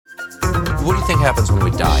What do you think happens when we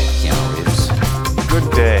die, Keanu Reeves?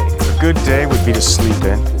 Good day. A good day would be to sleep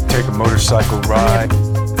in, take a motorcycle ride.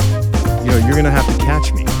 You know, you're gonna have to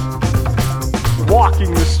catch me.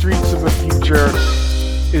 Walking the streets of the future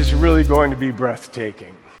is really going to be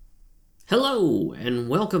breathtaking. Hello, and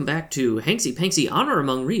welcome back to Hanksy Panksy Honor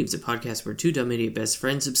Among Reeves, a podcast where two dumb idiot best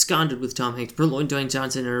friends absconded with Tom Hanks, purloined Dwayne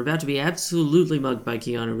Johnson, and are about to be absolutely mugged by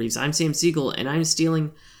Keanu Reeves. I'm Sam Siegel, and I'm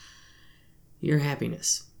stealing your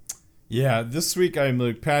happiness. Yeah, this week I'm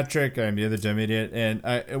Luke Patrick, I'm the other dumb idiot, and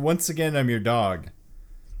once again I'm your dog.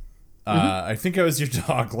 I think I was your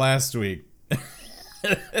dog last week.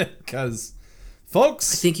 Because,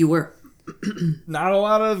 folks... I think you were. Not a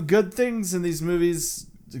lot of good things in these movies,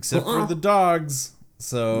 except for the dogs,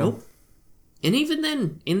 so... Nope. And even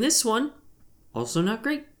then, in this one, also not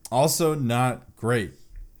great. Also not great.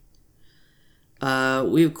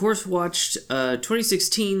 We, of course, watched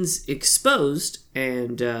 2016's Exposed,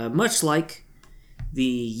 and much like the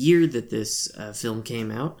year that this film came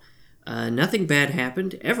out, nothing bad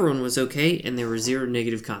happened, everyone was okay, and there were zero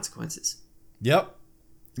negative consequences. Yep.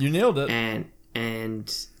 You nailed it.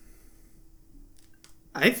 And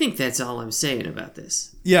I think that's all I'm saying about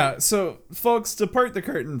this. Yeah, so, folks, to part the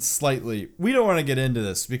curtain slightly, we don't want to get into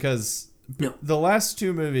this, because the last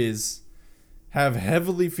two movies have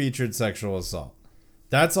heavily featured sexual assault.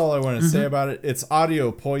 That's all I want to say about it. It's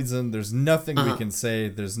audio poison. There's nothing we can say.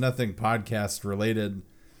 There's nothing podcast related.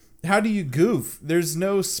 How do you goof? There's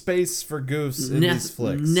no space for goofs in these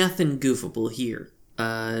flicks. Nothing goofable here.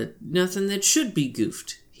 Nothing that should be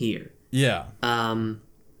goofed here. Yeah. The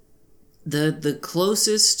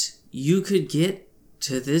closest you could get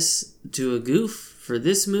to a goof for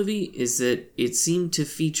this movie is that it seemed to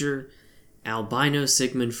feature albino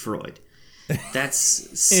Sigmund Freud.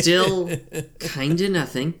 That's still kind of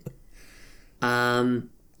nothing.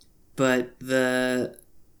 But the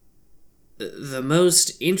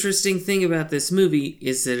most interesting thing about this movie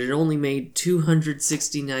is that it only made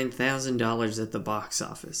 $269,000 at the box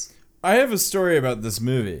office. I have a story about this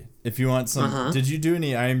movie, if you want some. Did you do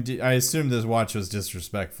any IMDb? I assume this watch was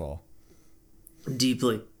disrespectful.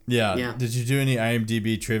 Deeply. Yeah. Did you do any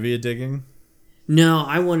IMDb trivia digging? No,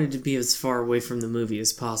 I wanted to be as far away from the movie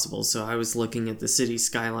as possible, so I was looking at the City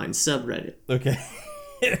Skyline subreddit. Okay.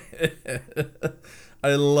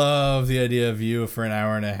 I love the idea of you for an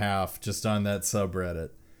hour and a half just on that subreddit.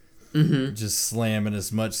 Mm-hmm. Just slamming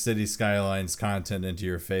as much City Skylines content into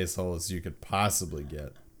your face hole as you could possibly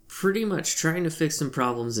get. Pretty much trying to fix some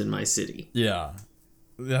problems in my city. Yeah.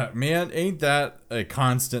 Man, ain't that a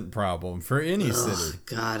constant problem for any city?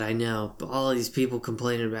 God, I know. All of these people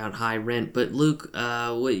complaining about high rent. But Luke,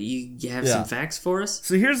 what you have some facts for us?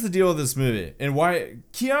 So here's the deal with this movie and why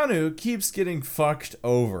Keanu keeps getting fucked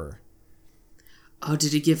over. Oh,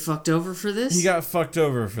 did he get fucked over for this? He got fucked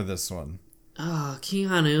over for this one. Oh,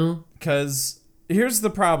 Keanu. Because here's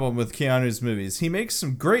the problem with Keanu's movies. He makes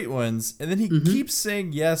some great ones, and then he keeps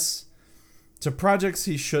saying yes to projects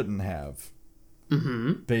he shouldn't have.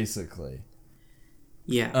 Mm-hmm. Basically.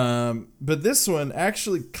 Yeah. But this one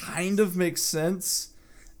actually kind of makes sense,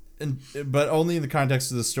 but only in the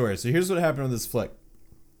context of the story. So here's what happened with this flick.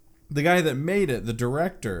 The guy that made it, the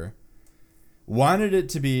director, wanted it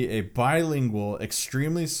to be a bilingual,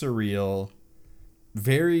 extremely surreal,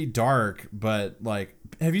 very dark, but like,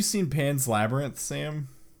 have you seen Pan's Labyrinth, Sam?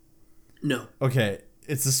 No. Okay.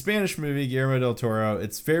 It's a Spanish movie, Guillermo del Toro.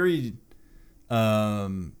 It's very,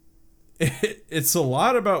 it's a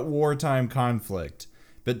lot about wartime conflict,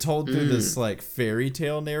 but told through this like fairy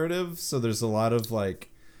tale narrative. So there's a lot of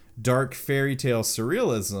like dark fairy tale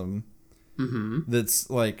surrealism. That's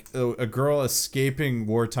like a girl escaping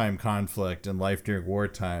wartime conflict and life during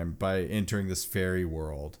wartime by entering this fairy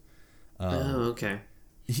world. Okay.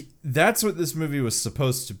 That's what this movie was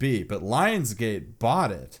supposed to be, but Lionsgate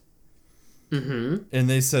bought it. And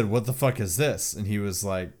they said, "What the fuck is this?" And he was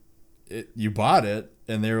like, "You bought it."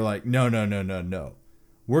 And they were like, no.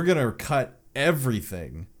 We're going to cut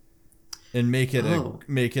everything and make it a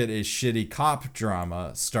shitty cop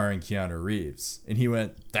drama starring Keanu Reeves. And he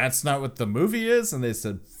went, "That's not what the movie is." And they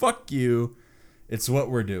said, "Fuck you. It's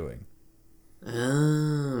what we're doing."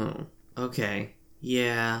 Oh, okay.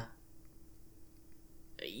 Yeah.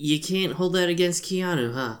 You can't hold that against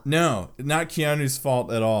Keanu, huh? No, not Keanu's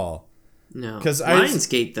fault at all. No.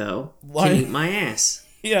 Lionsgate, though, can eat my ass.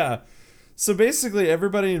 Yeah. So basically,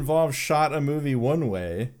 everybody involved shot a movie one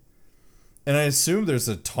way, and I assume there's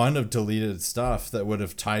a ton of deleted stuff that would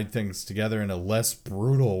have tied things together in a less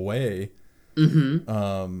brutal way.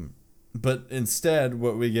 But instead,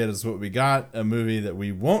 what we get is what we got, a movie that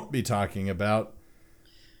we won't be talking about.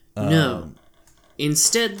 No.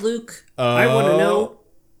 Instead, Luke, I want to know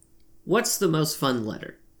What's the most fun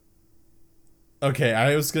letter? Okay,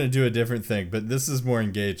 I was going to do a different thing, but this is more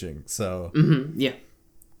engaging. So, Yeah.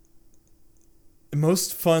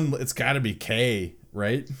 most fun, it's got to be K,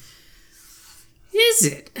 right? Is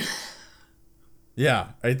it? Yeah,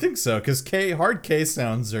 I think so, because hard K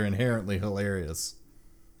sounds are inherently hilarious.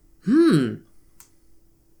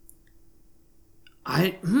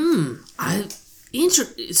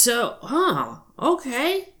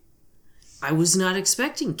 Okay. I was not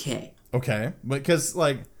expecting K. Okay, because,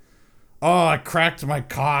 like, oh, I cracked my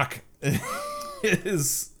cock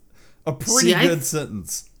is a pretty good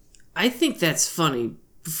sentence. I think that's funny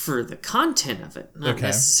for the content of it, not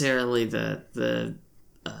necessarily the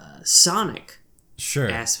sonic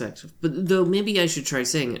aspect. But though maybe I should try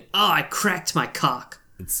saying it. Oh, I cracked my cock.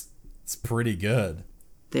 It's pretty good.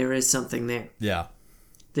 There is something there. Yeah.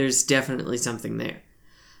 There's definitely something there.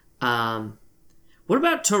 What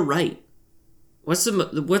about to write? What's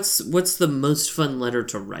the most fun letter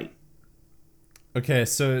to write? Okay,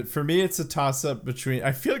 so for me, it's a toss-up between...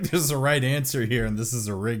 I feel like there's a right answer here, and this is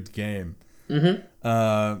a rigged game.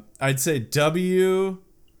 I'd say W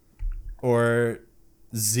or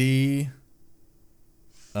Z.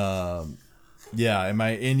 Yeah, am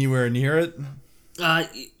I anywhere near it?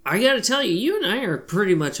 I gotta tell you, you and I are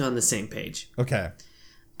pretty much on the same page. Okay.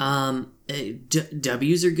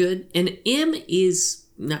 W's are good, and M is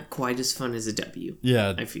not quite as fun as a W.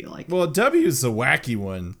 Yeah. I feel like. Well, W's a wacky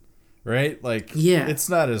one, right? Like, yeah. It's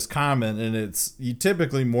not as common, and it's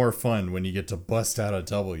typically more fun when you get to bust out a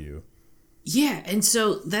W. Yeah, and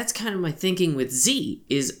so that's kind of my thinking with Z,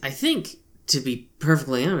 is I think, to be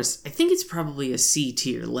perfectly honest, I think it's probably a C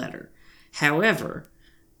tier letter. However,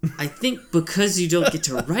 I think because you don't get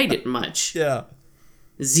to write it much,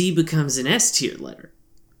 Z becomes an S tier letter.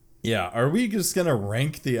 Yeah, are we just going to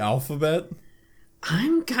rank the alphabet?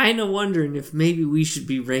 I'm kind of wondering if maybe we should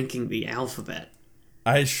be ranking the alphabet.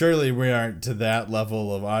 Surely we aren't to that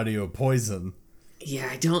level of audio poison.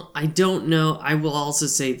 Yeah, I don't know. I will also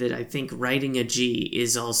say that I think writing a G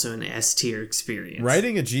is also an S tier experience.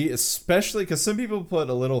 Writing a G, especially because some people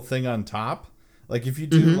put a little thing on top. Like if you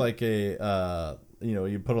do like a,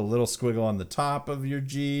 you put a little squiggle on the top of your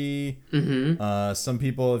G. Some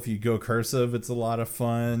people, if you go cursive, it's a lot of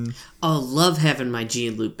fun. Oh, love having my G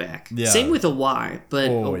and loop back. Yeah. Same with a Y,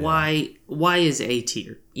 but Y is A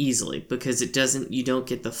tier easily because you don't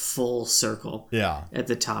get the full circle. At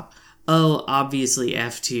the top. Oh, obviously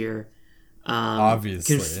F tier.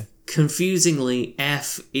 Obviously. Confusingly,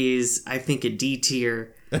 F is, I think, a D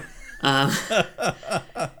tier.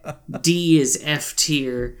 D is F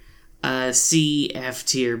tier. C, F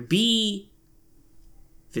tier. B,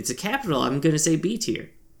 if it's a capital, I'm going to say B tier.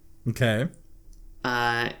 Okay.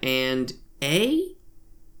 And A's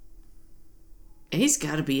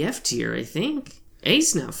got to be F tier, I think.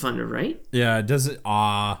 A's not fun to write. Yeah, it doesn't.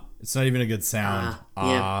 It's not even a good sound.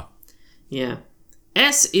 Yeah.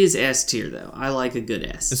 S is S tier, though. I like a good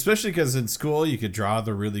S. Especially because in school, you could draw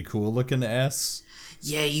the really cool looking S.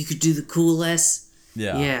 Yeah, you could do the cool S.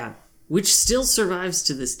 Yeah. Yeah. Which still survives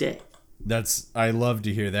to this day. I love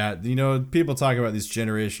to hear that. People talk about these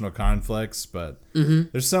generational conflicts, but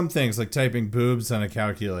there's some things like typing boobs on a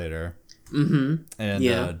calculator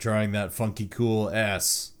and drawing that funky cool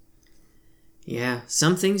S. Yeah,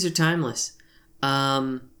 some things are timeless.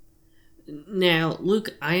 Now,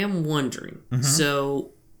 Luke, I am wondering.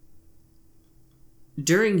 So,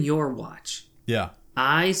 during your watch,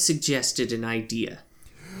 I suggested an idea.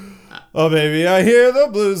 Oh, baby, I hear the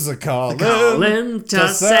blues are calling.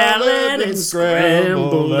 Toss salad and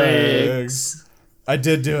scrambled eggs. I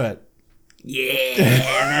did do it.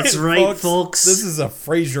 Yeah, that's right, folks. This is a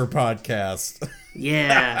Frasier podcast.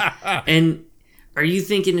 Yeah. And are you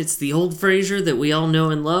thinking it's the old Frasier that we all know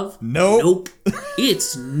and love? Nope.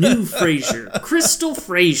 It's new Frasier. Crystal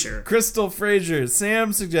Frasier.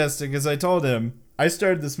 Sam suggested, because I told him, I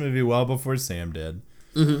started this movie well before Sam did.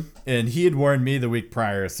 And he had warned me the week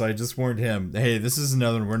prior, so I just warned him, hey, this is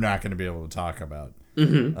another one we're not going to be able to talk about.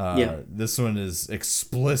 This one is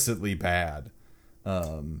explicitly bad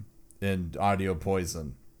and audio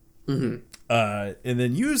poison. And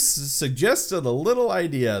then you suggested a little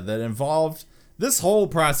idea that involved this whole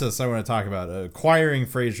process I want to talk about, acquiring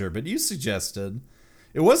Frasier. But you suggested,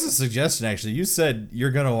 it was a suggestion actually, you said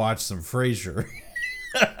you're going to watch some Frasier.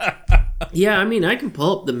 Yeah, I mean, I can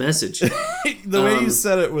pull up the message. The way you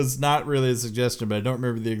said it was not really a suggestion, but I don't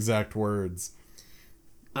remember the exact words.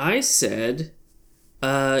 I said,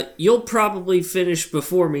 you'll probably finish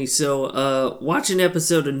before me, so watch an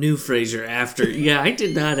episode of New Frasier after. Yeah, I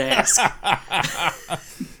did not ask.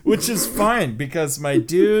 Which is fine, because my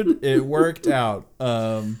dude, it worked out.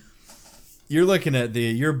 You're looking at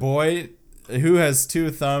your boy who has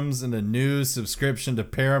 2 thumbs and a new subscription to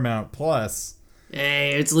Paramount Plus.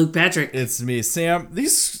 Hey, it's Luke Patrick. It's me, Sam.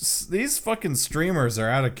 These fucking streamers are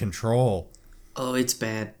out of control. Oh, it's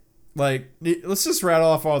bad. Like, let's just rattle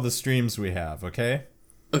off all the streams we have, okay?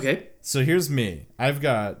 Okay. So here's me. I've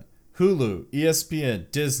got Hulu,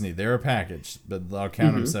 ESPN, Disney. They're a package, but I'll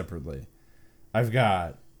count them separately. I've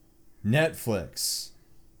got Netflix.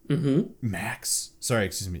 Max. Sorry,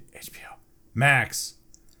 excuse me. HBO. Max.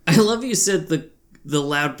 I love you said the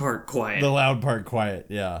loud part quiet. The loud part quiet,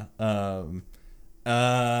 yeah. What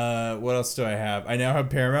else do I have? I now have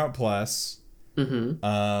Paramount Plus.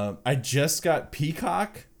 I just got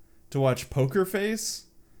Peacock to watch Poker Face.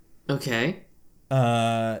 Okay.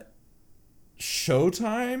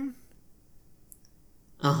 Showtime.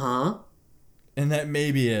 And that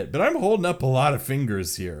may be it. But I'm holding up a lot of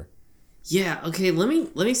fingers here. Yeah, okay, let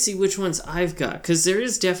me see which ones I've got, because there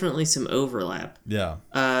is definitely some overlap. Yeah.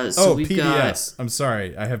 So we've PBS. I'm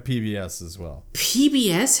sorry. I have PBS as well.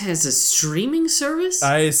 PBS has a streaming service?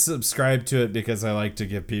 I subscribe to it because I like to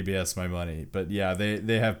give PBS my money. But yeah,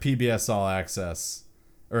 they have PBS All Access.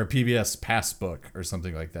 Or a PBS Passbook or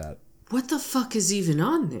something like that. What the fuck is even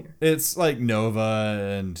on there? It's like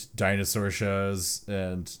Nova and dinosaur shows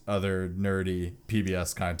and other nerdy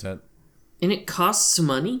PBS content. And it costs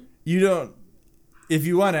money? You don't... If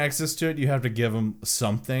you want access to it, you have to give them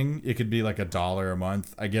something. It could be like $1 a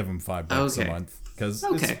month. I give them $5 a month. Because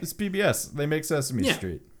it's PBS. They make Sesame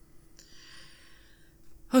Street.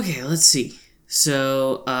 Okay, let's see.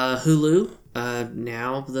 So, Hulu,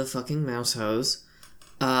 now the fucking mouse hose.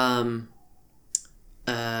 HBO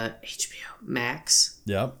Max.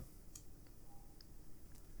 Yep.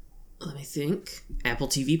 Let me think. Apple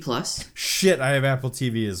TV Plus. Shit, I have Apple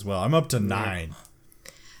TV as well. I'm up to 9.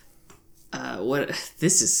 What?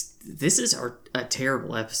 This is a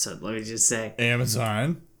terrible episode. Let me just say.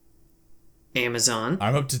 Amazon.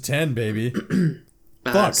 I'm up to 10, baby.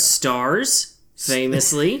 Fuck. Stars,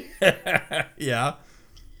 famously. Yeah.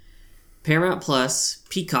 Paramount Plus,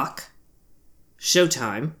 Peacock,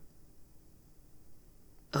 Showtime.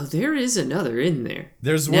 Oh, there is another in there.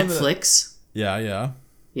 There's Netflix. Yeah.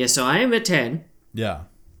 Yeah, so I am at 10. Yeah.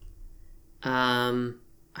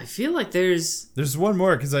 I feel like there's one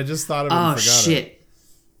more because I just thought of it and forgot shit.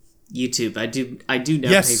 YouTube. I do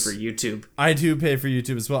now pay for YouTube. I do pay for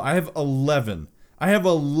YouTube as well. I have 11. I have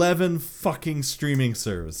 11 fucking streaming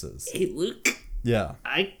services. Hey, Luke. Yeah.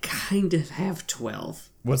 I kind of have 12.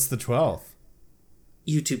 What's the 12th?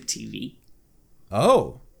 YouTube TV.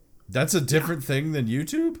 Oh. That's a different thing than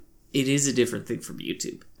YouTube? It is a different thing from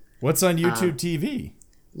YouTube. What's on YouTube TV?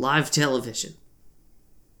 Live television.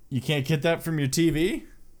 You can't get that from your TV?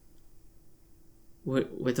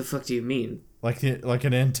 What the fuck do you mean? Like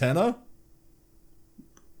an antenna?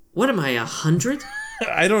 What am I, 100?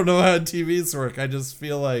 I don't know how TVs work. I just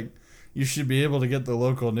feel like you should be able to get the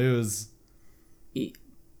local news.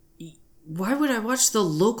 Why would I watch the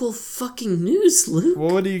local fucking news, Luke?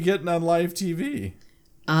 Well, what are you getting on live TV?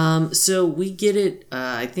 So we get it,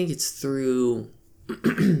 I think it's through,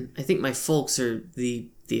 I think my folks are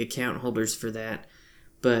the account holders for that,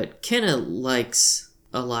 but Kenna likes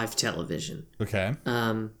a live television. Okay.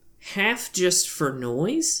 Half just for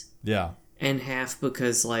noise. Yeah. And half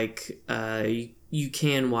because, like, you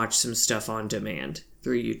can watch some stuff on demand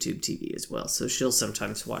through YouTube TV as well. So she'll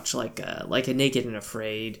sometimes watch, like a Naked and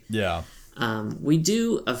Afraid. Yeah. We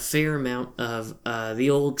do a fair amount of the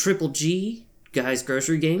old Triple G Guys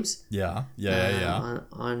Grocery Games. Yeah.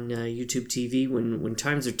 On YouTube TV when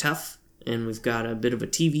times are tough and we've got a bit of a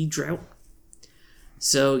TV drought.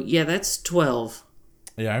 So, yeah, that's 12.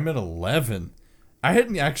 Yeah, I'm at 11. I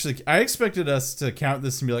expected us to count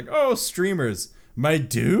this and be like, oh, streamers. My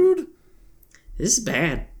dude? This is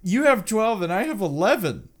bad. You have 12 and I have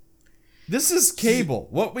 11. This is cable.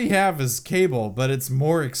 What we have is cable, but it's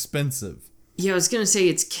more expensive. Yeah, I was going to say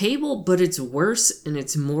it's cable, but it's worse and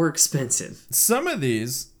it's more expensive. Some of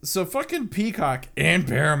these, so fucking Peacock and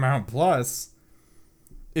Paramount Plus,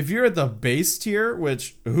 if you're at the base tier,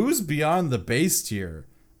 which who's beyond the base tier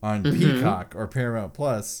on Peacock or Paramount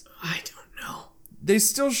Plus? I don't know. They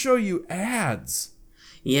still show you ads.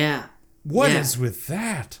 Yeah. What is with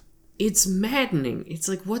that? It's maddening. It's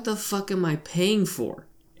like, what the fuck am I paying for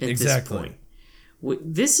at this point?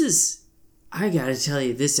 This is, I gotta tell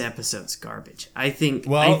you, this episode's garbage. I think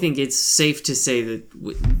it's safe to say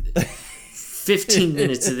that 15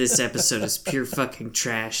 minutes of this episode is pure fucking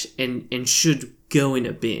trash and should go in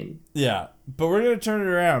a bin. Yeah, but we're going to turn it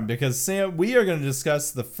around because, Sam, we are going to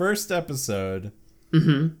discuss the first episode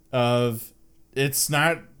of, it's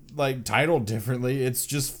not, like, titled differently, it's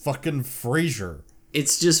just fucking Frasier.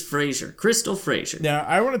 It's just Frasier. Crystal Frasier. Now,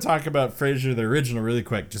 I want to talk about Frasier, the original, really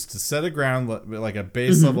quick, just to set a ground, like a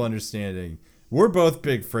base level understanding. We're both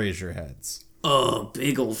big Frasier heads. Oh,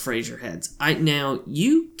 big old Frasier heads. Now,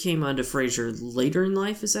 you came onto Frasier later in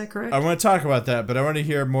life, is that correct? I want to talk about that, but I want to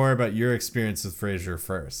hear more about your experience with Frasier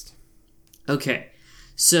first. Okay.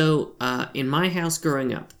 So, in my house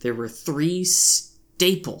growing up, there were 3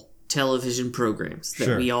 staple television programs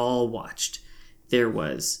that we all watched. There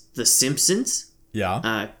was The Simpsons.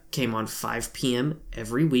 Yeah. Came on 5 p.m.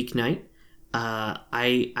 every weeknight.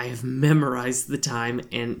 I have memorized the time,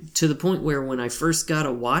 and to the point where when I first got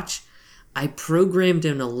a watch, I programmed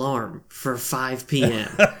an alarm for 5 p.m.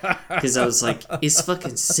 because I was like, it's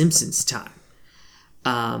fucking Simpsons time.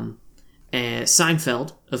 And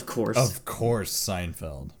Seinfeld, of course. Of course,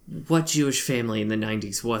 Seinfeld. What Jewish family in the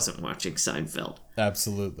 90s wasn't watching Seinfeld?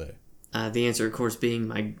 Absolutely. The answer, of course, being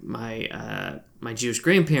my Jewish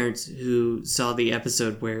grandparents, who saw the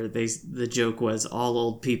episode where the joke was all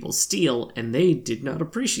old people steal, and they did not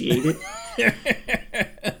appreciate it.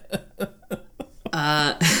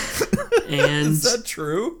 And is that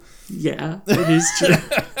true? Yeah, it is true.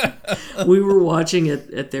 We were watching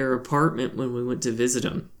it at their apartment when we went to visit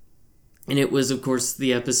them. And it was, of course,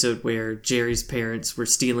 the episode where Jerry's parents were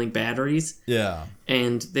stealing batteries. Yeah.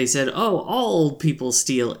 And they said, oh, all old people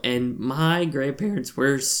steal. And my grandparents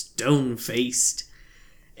were stone-faced.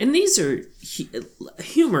 And these are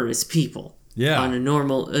humorous people. Yeah. On a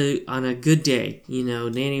normal, on a good day. You know,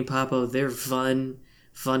 Nanny and Papa, they're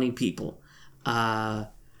funny people.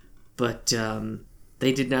 But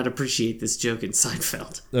they did not appreciate this joke in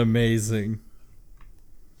Seinfeld. Amazing.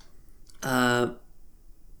 And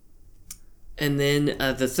then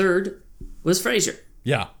the third was Frasier.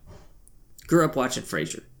 Yeah. Grew up watching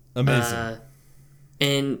Frasier. Amazing.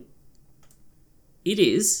 And it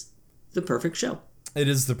is the perfect show. It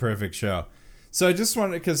is the perfect show. So I just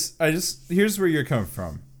wanted, because here's where you're coming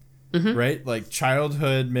from, right? Like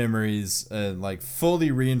childhood memories and like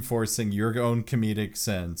fully reinforcing your own comedic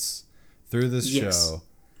sense through this show,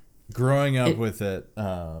 growing up with it.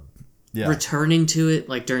 Yeah. Returning to it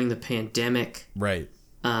like during the pandemic. Right.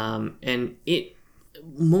 And it,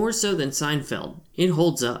 more so than Seinfeld, it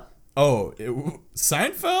holds up. Oh,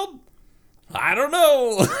 Seinfeld? I don't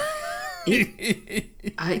know.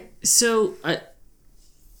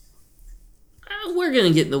 We're going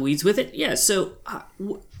to get in the weeds with it. Yeah, so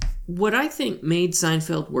what I think made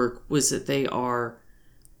Seinfeld work was that they are,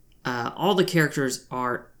 all the characters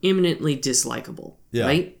are eminently dislikable,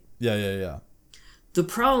 right? Yeah. The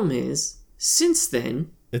problem is, since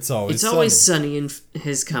then, It's Always Sunny and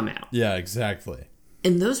has come out. Yeah, exactly.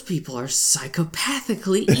 And those people are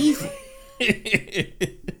psychopathically evil.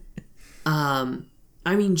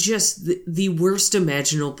 I mean, just the worst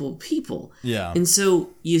imaginable people. Yeah. And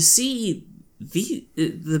so you see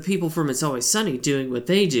the people from It's Always Sunny doing what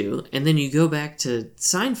they do, and then you go back to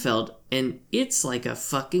Seinfeld, and it's like a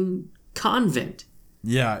fucking convent.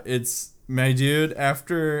 Yeah, it's, my dude,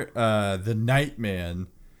 after the Nightman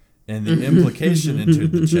and the implication into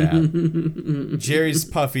the chat, Jerry's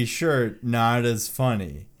puffy shirt, not as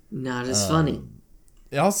funny. Not as funny.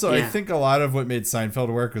 Also, I think a lot of what made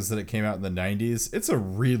Seinfeld work was that it came out in the 90s. It's a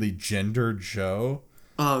really gendered show.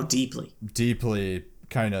 Oh, deeply. Deeply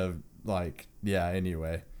kind of like, yeah,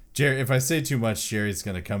 anyway. Jerry, if I say too much, Jerry's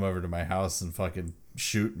going to come over to my house and fucking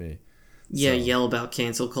shoot me. Yeah, yell about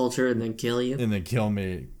cancel culture and then kill you. And then kill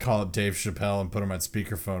me, call up Dave Chappelle and put him on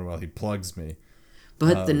speakerphone while he plugs me.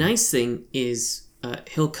 But the nice thing is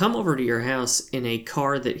he'll come over to your house in a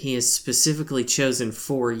car that he has specifically chosen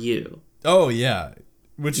for you. Oh, yeah.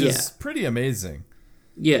 Which is pretty amazing.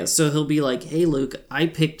 Yeah, so he'll be like, hey, Luke, I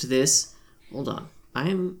picked this. Hold on. I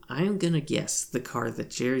am going to guess the car that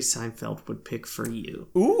Jerry Seinfeld would pick for you.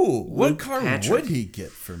 Ooh, what car Patrick. would he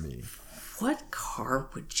get for me? What car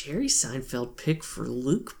would Jerry Seinfeld pick for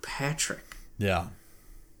Luke Patrick? Yeah.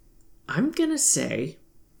 I'm going to say...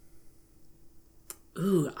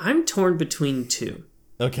 Ooh, I'm torn between 2.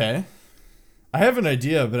 Okay. I have an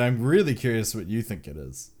idea, but I'm really curious what you think it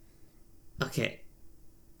is. Okay.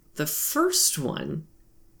 The first one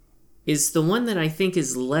is the one that I think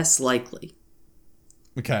is less likely.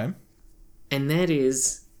 Okay. And that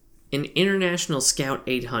is an International Scout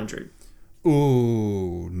 800.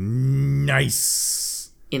 Ooh,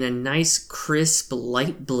 nice. In a nice, crisp,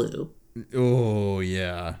 light blue. Oh,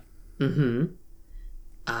 yeah. Mm-hmm.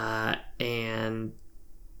 And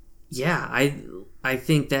yeah, I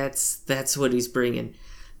think that's what he's bringing.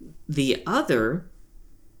 The other,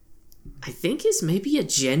 I think, is maybe a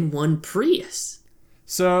Gen 1 Prius.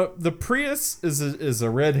 So the Prius is a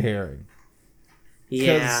red herring.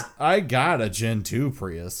 Yeah. I got a Gen 2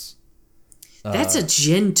 Prius. That's a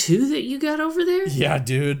Gen 2 that you got over there? Yeah,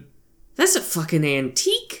 dude. That's a fucking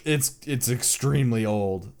antique. It's extremely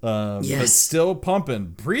old. But Yes. still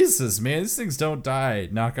pumping. Priuses, man, these things don't die.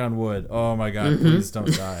 Knock on wood. Oh my god, please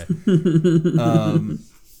don't die.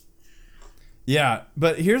 Yeah,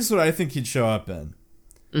 but here's what I think he'd show up in.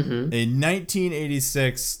 A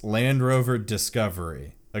 1986 Land Rover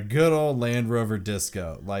Discovery. A good old Land Rover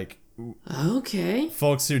Disco. Like, Okay.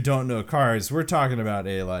 folks who don't know cars, we're talking about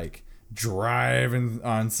a, like, driving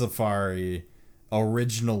on safari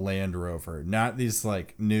original Land Rover. Not these,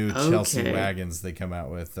 like, new Chelsea wagons they come out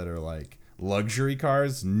with that are, like, luxury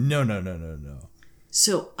cars. No.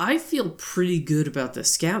 So I feel pretty good about the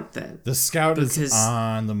Scout then. The Scout is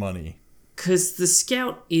on the money. Because the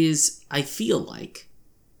Scout is, I feel like,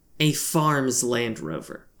 a farm's Land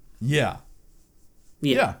Rover. Yeah,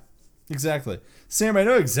 exactly. Sam, I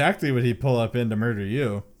know exactly what he'd pull up in to murder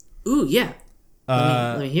you. Ooh, yeah.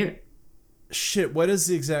 Let me hear it. Shit, what is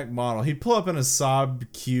the exact model? He'd pull up in a Saab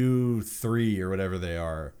Q3 or whatever they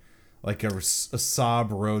are. Like a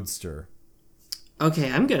Saab Roadster.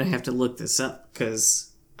 Okay, I'm going to have to look this up,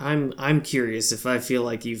 because I'm curious if I feel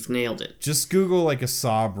like you've nailed it. Just Google like a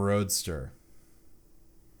Saab Roadster.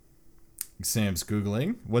 Sam's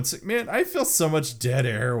Googling. What's it? Man, I feel so much dead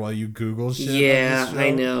air while you Google shit. Yeah, on this show. I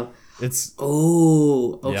know. It's...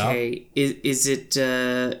 Oh, okay.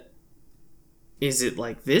 Yep. Is it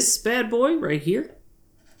like this bad boy right here?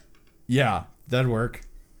 Yeah, that'd work.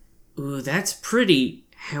 Ooh, that's pretty.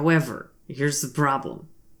 However, here's the problem.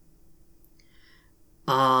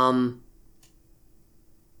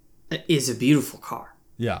 Is a beautiful car.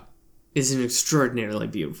 Yeah. Is an extraordinarily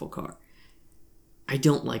beautiful car. I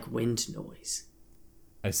don't like wind noise.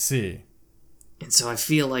 I see. And so I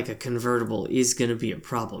feel like a convertible is going to be a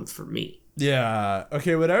problem for me. Yeah.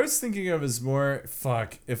 Okay, what I was thinking of is more...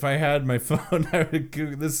 Fuck. If I had my phone, I would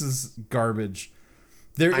Google... This is garbage.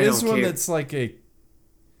 There is one that's like a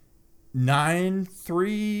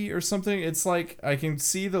 9.3 or something. It's like... I can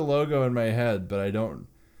see the logo in my head, but I don't...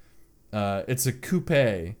 it's a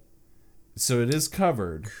coupe. So it is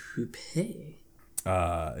covered. Coupe?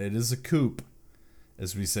 It is a coupe,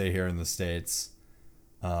 as we say here in the States.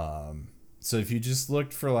 So if you just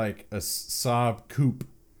looked for like a Saab coupe,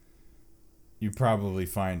 you probably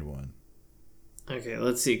find one. Okay,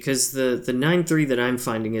 let's see, because the 9.3 that I'm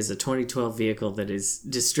finding is a 2012 vehicle that is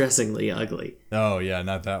distressingly ugly. Oh, yeah,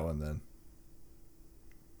 not that one then.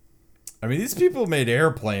 I mean, these people made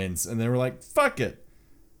airplanes, and they were like, fuck it.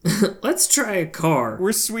 Let's try a car.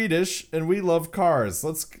 We're Swedish, and we love cars.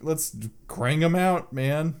 Let's crank them out,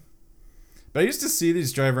 man. But I used to see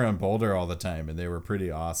these drive around Boulder all the time, and they were pretty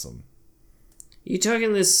awesome. You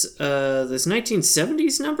talking this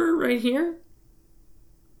 1970s number right here?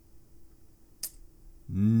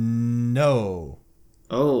 No.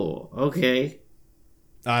 Oh, okay.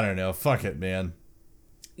 I don't know. Fuck it, man.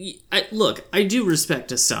 Look, I do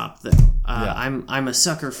respect a Saab, though. Yeah. I'm a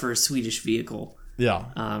sucker for a Swedish vehicle.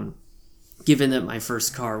 Yeah. Given that my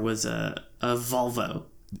first car was a Volvo.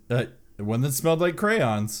 One that smelled like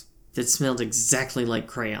crayons. That smelled exactly like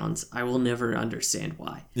crayons. I will never understand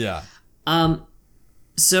why. Yeah.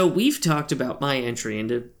 So we've talked about my entry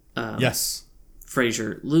into yes.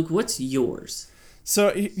 Frasier. Luke, what's yours? So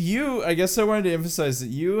I guess I wanted to emphasize that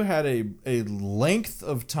you had a length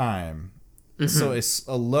of time. Mm-hmm. So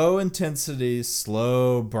a low intensity,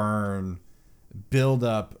 slow burn build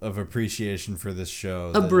up of appreciation for this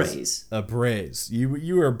show. A braise.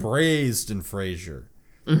 You were braised in Frasier.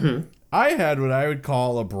 Mm-hmm. I had what I would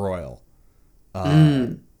call a broil.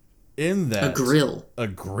 In that a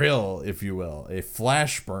grill, if you will, a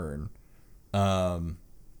flash burn.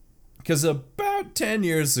 Because about 10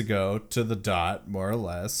 years ago, to the dot, more or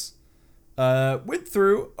less, went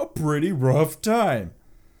through a pretty rough time.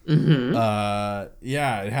 Mm-hmm.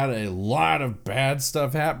 Yeah, it had a lot of bad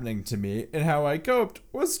stuff happening to me, and how I coped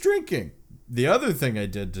was drinking. The other thing I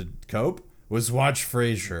did to cope was watch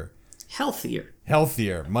Frasier. Healthier,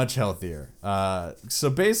 much healthier. So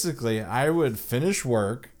basically, I would finish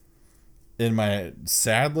work in my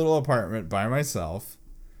sad little apartment by myself.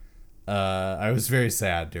 I was very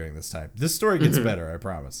sad during this time. This story gets better, I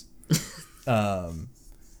promise.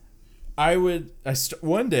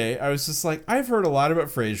 One day I was just like, I've heard a lot about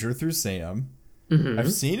Frasier through Sam. Mm-hmm.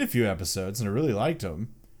 I've seen a few episodes and I really liked them.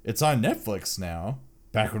 It's on Netflix now.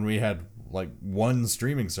 Back when we had like one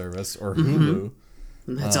streaming service or Hulu.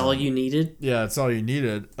 And that's all you needed? Yeah, that's all you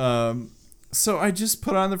needed. So I just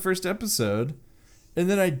put on the first episode, and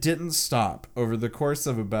then I didn't stop. Over the course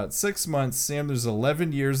of about 6 months, Sam, there's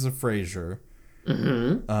 11 years of Frasier.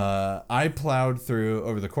 Mm-hmm. I plowed through,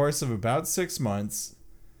 over the course of about 6 months,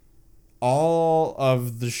 all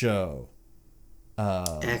of the show.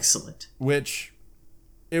 Excellent. Which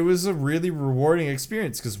it was a really rewarding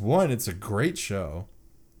experience because, one, it's a great show.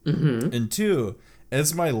 Mm-hmm. And two,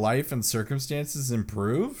 as my life and circumstances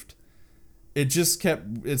improved, it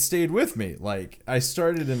stayed with me. Like, I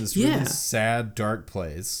started in this really sad, dark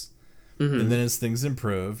place. Mm-hmm. And then as things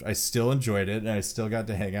improved, I still enjoyed it. And I still got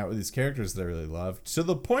to hang out with these characters that I really loved. To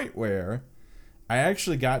the point where I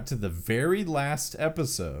actually got to the very last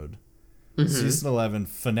episode, season 11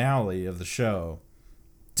 finale of the show.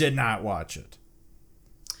 Did not watch it.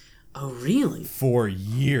 Oh, really? For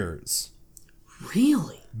years.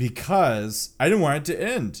 Really? Because I didn't want it to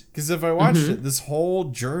end. Because if I watched it, this whole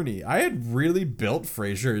journey, I had really built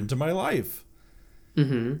Frasier into my life.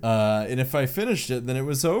 Mm-hmm. And if I finished it, then it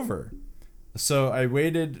was over. So I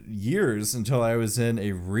waited years until I was in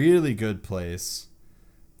a really good place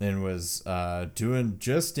and was doing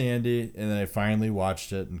just dandy. And then I finally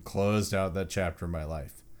watched it and closed out that chapter of my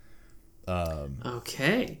life.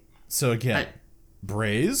 Okay. So again,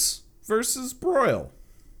 braise versus broil.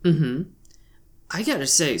 Mm-hmm. I gotta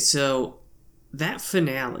say, so that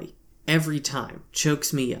finale every time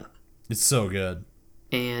chokes me up. It's so good.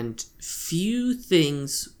 And few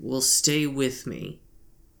things will stay with me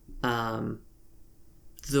the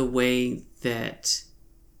way that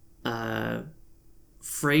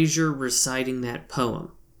Frasier reciting that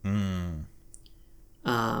poem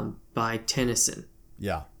by Tennyson.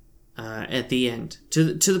 Yeah. At the end.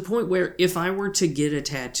 To the point where if I were to get a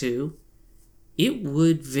tattoo, it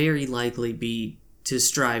would very likely be to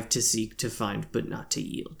strive, to seek, to find, but not to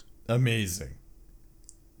yield. Amazing.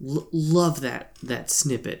 Love that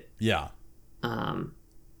snippet. Yeah. And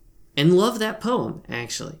love that poem,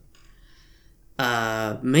 actually.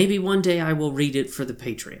 Maybe one day I will read it for the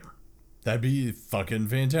Patreon. That'd be fucking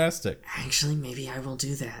fantastic. Actually, maybe I will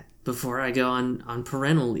do that. Before I go on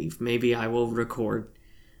parental leave, maybe I will record,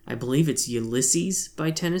 I believe it's Ulysses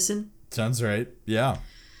by Tennyson. Sounds right. Yeah.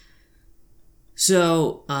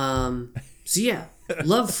 So yeah,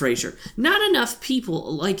 love Frasier. Not enough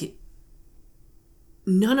people like it.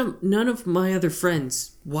 None of my other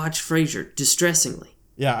friends watch Frasier, distressingly.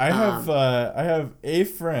 Yeah, I have a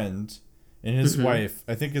friend and his wife.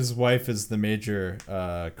 I think his wife is the major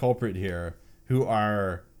culprit here, who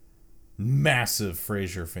are massive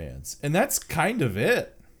Frasier fans. And that's kind of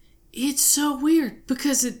it. It's so weird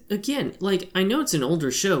because it, again, like, I know it's an older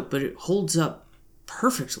show, but it holds up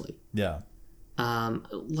perfectly. Yeah.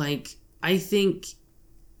 Like, I think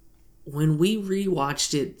when we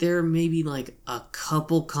rewatched it, there may be like a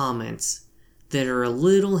couple comments that are a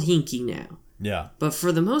little hinky now. Yeah. But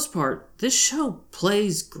for the most part, this show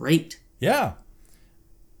plays great. Yeah.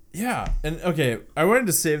 Yeah. And okay, I wanted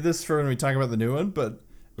to save this for when we talk about the new one, but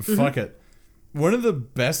fuck it. One of the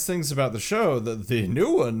best things about the show that the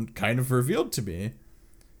new one kind of revealed to me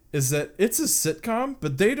is that it's a sitcom,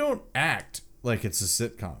 but they don't act like it's a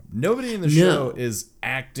sitcom. Nobody in the show is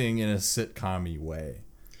acting in a sitcom-y way.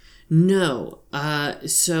 No.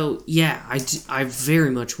 So, yeah, I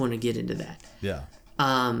very much want to get into that. Yeah.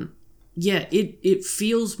 Yeah, it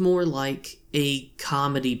feels more like a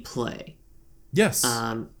comedy play. Yes.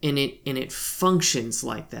 And it functions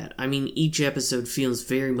like that. I mean, each episode feels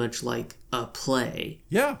very much like a play.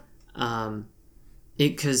 Yeah.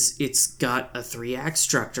 Because it's got a 3-act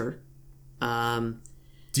structure.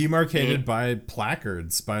 Demarcated by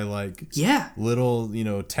placards, by like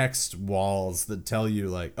little, text walls that tell you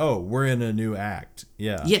like, oh, we're in a new act.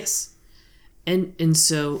 Yeah. Yes. And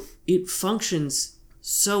so it functions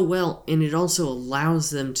so well, and it also allows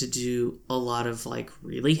them to do a lot of like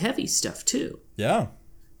really heavy stuff too. Yeah.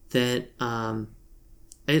 That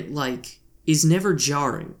it like is never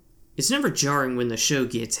jarring. It's never jarring when the show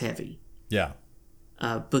gets heavy. Yeah.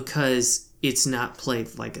 Because it's not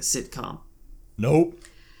played like a sitcom. Nope.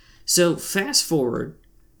 So fast forward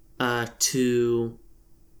to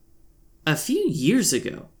a few years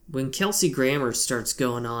ago when Kelsey Grammer starts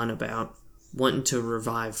going on about wanting to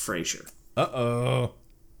revive Frasier. Uh-oh.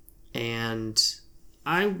 And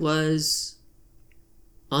I was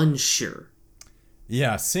unsure.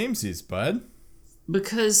 Yeah, samesies, bud.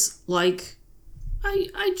 Because, like,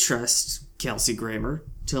 I trust Kelsey Grammer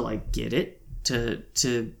to, like, get it.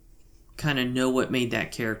 To kind of know what made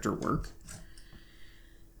that character work.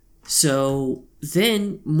 So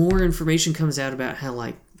then more information comes out about how,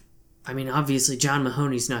 like, I mean, obviously John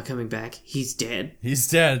Mahoney's not coming back. He's dead. He's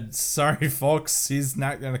dead. Sorry, folks. He's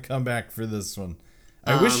not going to come back for this one.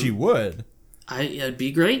 I wish he would. It'd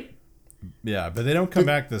be great. Yeah, but they don't come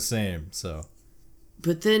back the same, so.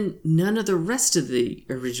 But then none of the rest of the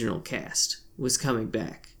original cast was coming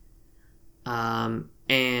back.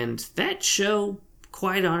 And that show,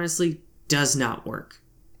 quite honestly, does not work.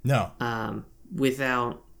 No.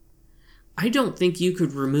 without... I don't think you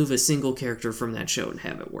could remove a single character from that show and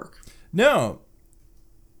have it work. No.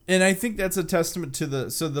 And I think that's a testament to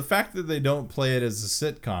the fact that they don't play it as a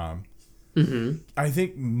sitcom. Mm-hmm. I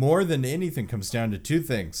think more than anything comes down to two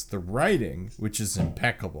things. The writing, which is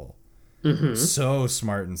impeccable. Mm-hmm. So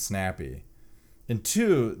smart and snappy. And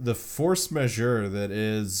two, the force majeure that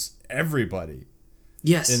is everybody.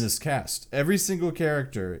 Yes. In this cast. Every single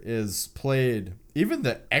character is played, even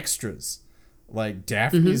the extras, like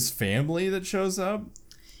Daphne's family that shows up.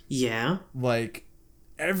 Yeah. Like,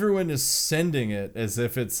 everyone is sending it as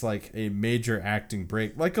if it's like a major acting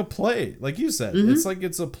break, like a play. Like you said, it's like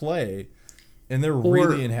it's a play, and they're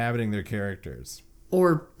really inhabiting their characters.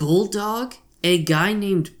 Or Bulldog, a guy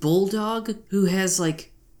named Bulldog who has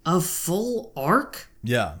like a full arc.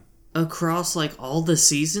 Yeah. Across like all the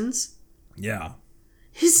seasons. Yeah.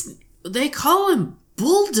 They call him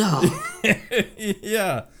Bulldog.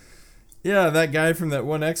 Yeah. Yeah, that guy from that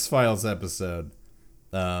one X-Files episode.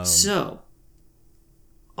 So,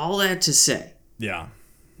 all that to say, yeah,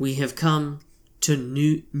 we have come to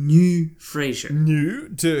new Frasier. New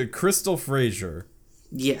to Crystal Frasier.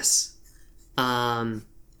 Yes. And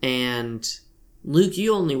Luke,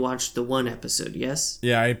 you only watched the one episode, yes?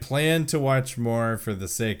 Yeah, I plan to watch more for the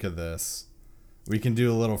sake of this. We can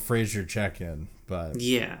do a little Frasier check-in, but...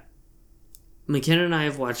 Yeah. McKenna and I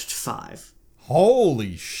have watched 5.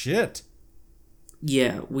 Holy shit.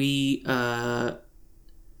 Yeah,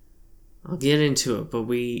 I'll get into it, but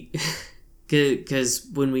because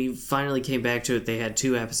when we finally came back to it, they had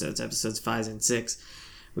 2 episodes 5 and 6.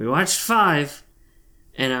 We watched 5,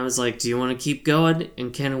 and I was like, do you want to keep going?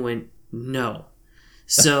 And Kenna went, no.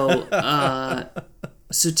 So,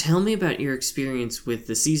 so tell me about your experience with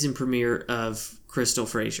the season premiere of Crystal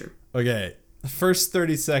Frasier. Okay, the first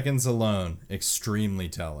 30 seconds alone, extremely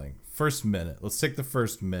telling. First minute. Let's take the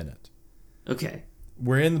first minute. Okay.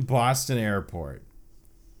 We're in the Boston airport.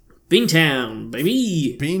 Beantown,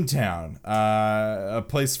 baby! Beantown. A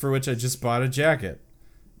place for which I just bought a jacket.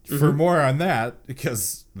 For more on that,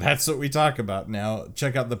 because that's what we talk about now,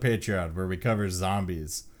 check out the Patreon where we cover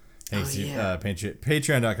zombies.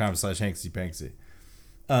 Patreon.com/HanksyPanksy.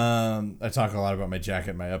 I talk a lot about my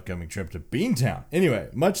jacket, my upcoming trip to Beantown. Anyway,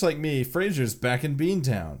 much like me, Frasier's back in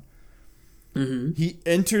Beantown. Mm-hmm. He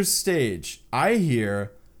enters stage. I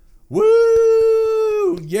hear,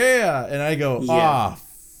 woo, yeah, and I go,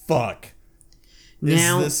 fuck.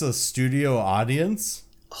 Now, is this a studio audience?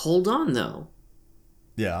 Hold on, though.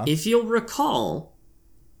 Yeah. If you'll recall,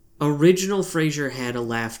 original Frasier had a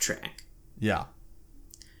laugh track. Yeah.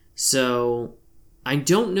 So, I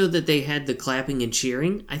don't know that they had the clapping and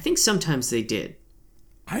cheering. I think sometimes they did.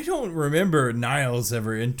 I don't remember Niles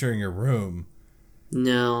ever entering a room.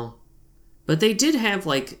 No. But they did have,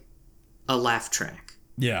 like, a laugh track.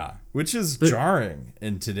 Yeah, which is jarring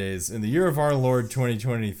in the year of our Lord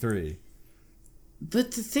 2023.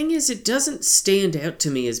 But the thing is, it doesn't stand out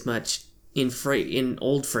to me as much in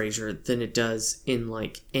old Frasier than it does in,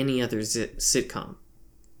 like, any other sitcom.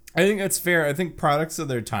 I think that's fair. I think products of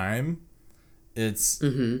their time, it's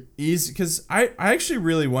easy. Because I actually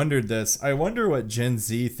really wondered this. I wonder what Gen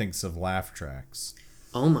Z thinks of laugh tracks.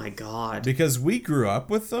 Oh my god. Because we grew up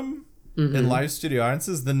with them in live studio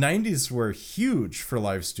audiences. The 90s were huge for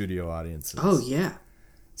live studio audiences. Oh, yeah.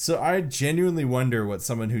 So I genuinely wonder what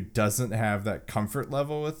someone who doesn't have that comfort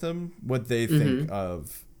level with them, what they think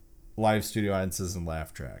of live studio audiences and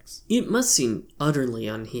laugh tracks. It must seem utterly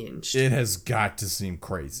unhinged. It has got to seem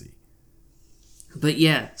crazy. But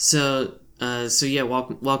yeah, so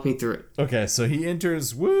walk me through it. Okay, so he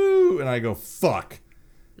enters, woo, and I go, fuck.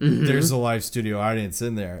 There's a live studio audience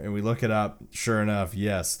in there. And we look it up. Sure enough,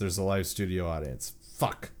 yes, there's a live studio audience.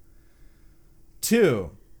 Fuck. 2,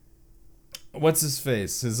 what's his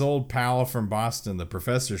face? His old pal from Boston, the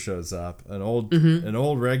professor, shows up. An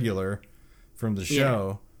old regular from the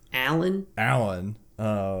show. Alan.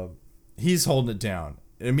 He's holding it down.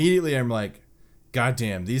 Immediately, I'm like,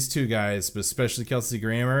 goddamn, these 2 guys, but especially Kelsey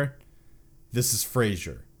Grammer, this is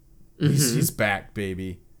Frasier. He's back,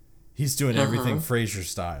 baby. He's doing everything Frasier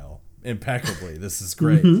style impeccably. This is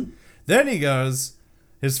great. Then he goes,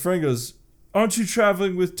 his friend goes, aren't you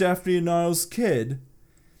traveling with Daphne and Niles' kid?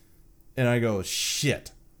 And I go,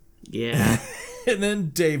 shit. Yeah. And then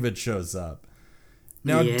David shows up.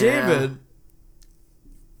 Now, David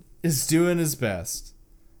is doing his best.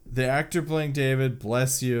 The actor playing David,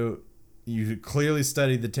 bless you, you clearly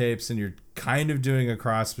studied the tapes and you're kind of doing a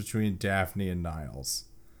cross between Daphne and Niles.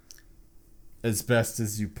 As best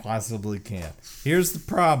as you possibly can. Here's the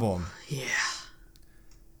problem. Yeah.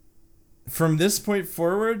 From this point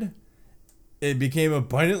forward, it became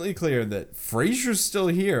abundantly clear that Frasier's still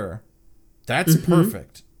here, That's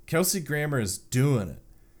perfect. Kelsey Grammer is doing it.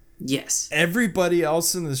 Yes. Everybody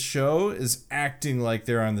else in this show is acting like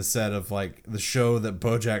they're on the set of like the show that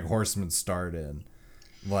BoJack Horseman starred in.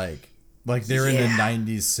 Like they're in a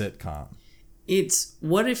 90s sitcom. It's,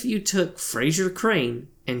 what if you took Frasier Crane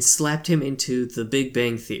and slapped him into The Big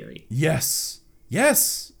Bang Theory? Yes.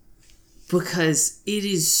 Yes. Because it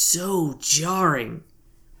is so jarring.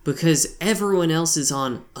 Because everyone else is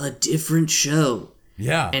on a different show.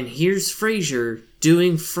 Yeah. And here's Frasier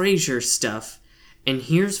doing Frasier stuff. And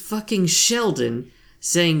here's fucking Sheldon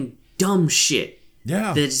saying dumb shit.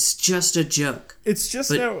 Yeah. That's just a joke. It's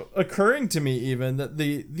just now occurring to me even that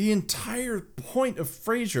the entire point of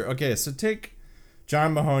Frasier... Okay, so take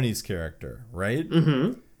John Mahoney's character, right?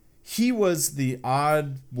 Mm-hmm. He was the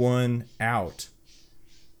odd one out.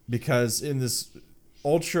 Because in this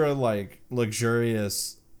ultra, like,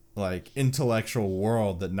 luxurious, like, intellectual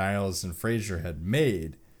world that Niles and Frasier had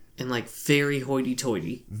made... And, like, very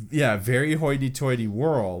hoity-toity. Yeah, very hoity-toity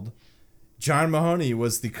world. John Mahoney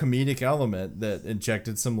was the comedic element that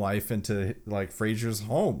injected some life into, like, Frasier's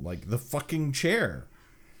home. Like, the fucking chair.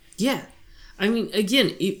 Yeah. I mean,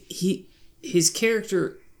 again, his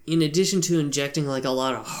character, in addition to injecting, like, a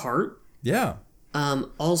lot of heart... Yeah.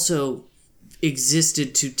 Also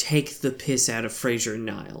existed to take the piss out of Frasier and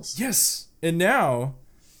Niles. Yes. And now,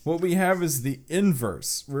 what we have is the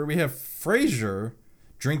inverse, where we have Frasier...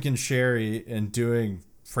 drinking sherry and doing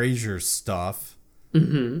Frasier stuff.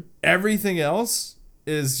 Mm-hmm. Everything else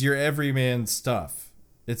is your everyman stuff.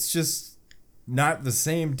 It's just not the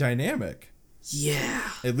same dynamic. Yeah.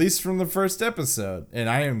 At least from the first episode. And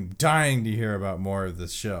I am dying to hear about more of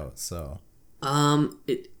this show, so.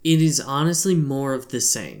 It is honestly more of the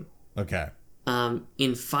same. Okay.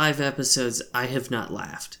 In 5 episodes, I have not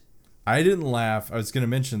laughed. I didn't laugh. I was going to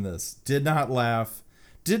mention this. Did not laugh.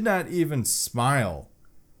 Did not even smile.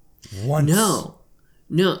 Once. No,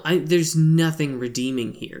 there's nothing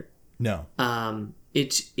redeeming here. No.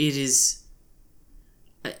 It is.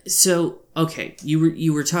 So okay,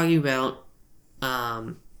 you were talking about,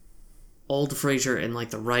 old Frasier and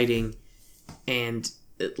like the writing, and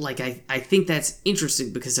like I think that's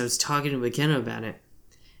interesting because I was talking to McKenna about it,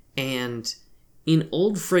 and in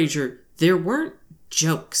old Frasier there weren't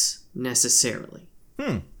jokes necessarily.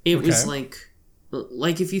 It was like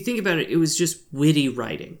if you think about it, it was just witty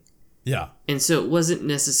writing. Yeah. And so it wasn't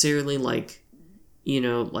necessarily like,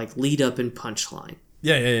 like lead up and punchline.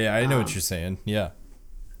 Yeah. I know what you're saying. Yeah.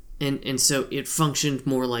 And so it functioned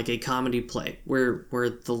more like a comedy play where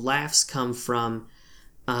the laughs come from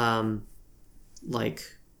like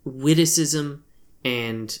witticism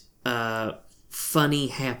and funny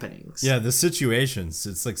happenings. Yeah, the situations.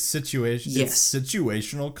 It's like situation. Yes. It's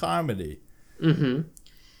situational comedy. Mm-hmm.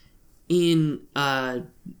 In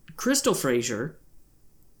Crystal Frasier,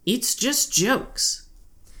 it's just jokes.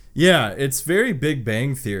 Yeah, it's very Big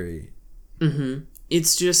Bang Theory. Mm-hmm.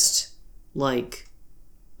 It's just like,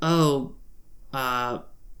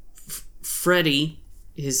 Freddie,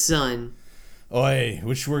 his son... Oi,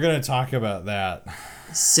 which we're going to talk about that.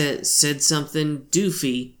 Said something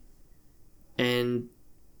doofy, and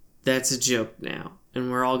that's a joke now.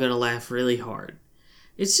 And we're all going to laugh really hard.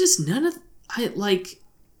 It's just none of... I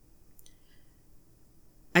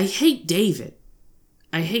hate David.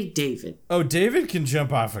 Oh, David can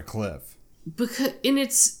jump off a cliff. And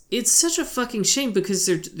it's such a fucking shame because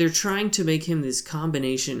they're trying to make him this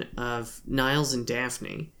combination of Niles and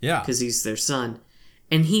Daphne. Yeah. Because he's their son.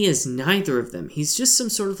 And he is neither of them. He's just some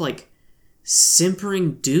sort of like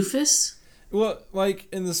simpering doofus. Well, like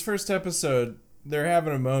in this first episode, they're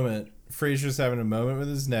having a moment. Frasier's having a moment with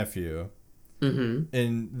his nephew. Mm-hmm.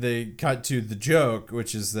 And they cut to the joke,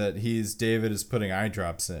 which is that David is putting eye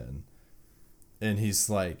drops in. And he's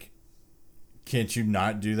like, can't you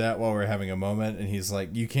not do that while we're having a moment? And he's like,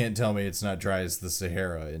 you can't tell me it's not dry as the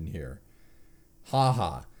Sahara in here. Ha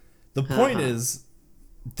ha. The point is,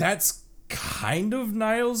 that's kind of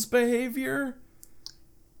Niles' behavior.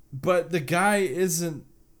 But the guy isn't,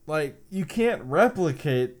 like, you can't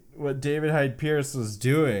replicate what David Hyde Pierce was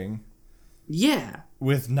doing. Yeah.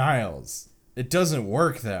 With Niles. It doesn't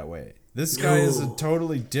work that way. This guy is a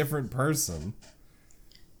totally different person.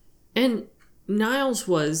 And Niles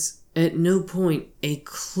was, at no point, a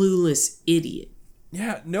clueless idiot.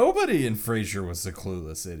 Yeah, nobody in Frasier was a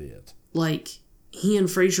clueless idiot. Like, he and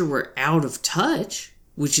Frasier were out of touch,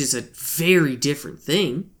 which is a very different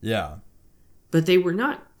thing. Yeah. But they were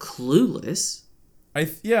not clueless. And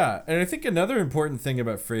I think another important thing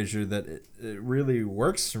about Frasier that it really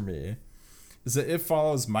works for me is that it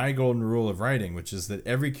follows my golden rule of writing, which is that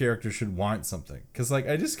every character should want something. Because, like,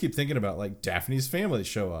 I just keep thinking about, like, Daphne's family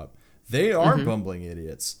show up. They are bumbling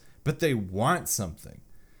idiots, but they want something.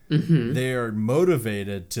 Mm-hmm. They are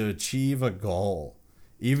motivated to achieve a goal,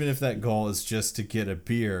 even if that goal is just to get a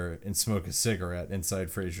beer and smoke a cigarette inside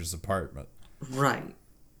Frasier's apartment. Right.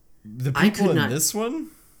 The people in this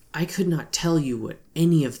one? I could not tell you what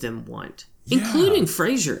any of them want. Yeah. Including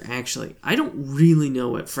Frasier, actually. I don't really know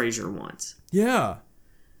what Frasier wants. Yeah.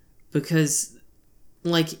 Because,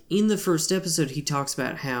 like, in the first episode, he talks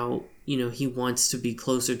about how, he wants to be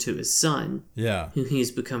closer to his son. Yeah. Who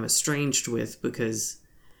he's become estranged with because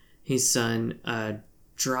his son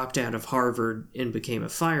dropped out of Harvard and became a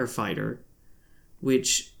firefighter.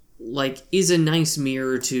 Which, like, is a nice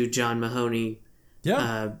mirror to John Mahoney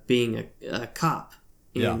being a cop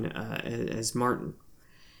as Martin.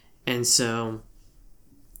 And so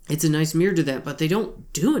it's a nice mirror to that, but they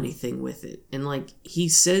don't do anything with it. And like he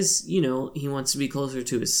says, he wants to be closer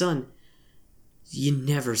to his son. You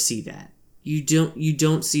never see that. You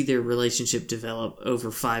don't see their relationship develop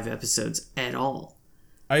over 5 episodes at all.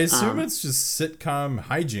 I assume it's just sitcom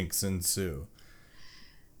hijinks ensue.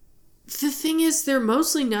 The thing is, they're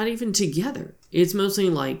mostly not even together. It's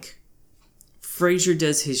mostly like Frasier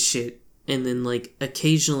does his shit, and then like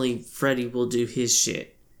occasionally Freddie will do his shit.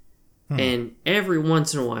 And every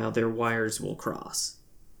once in a while, their wires will cross.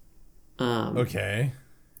 Okay.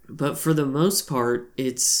 But for the most part,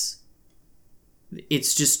 it's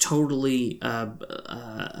just totally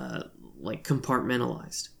like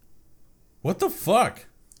compartmentalized. What the fuck?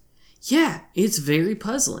 Yeah, it's very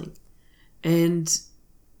puzzling. And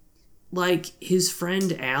like his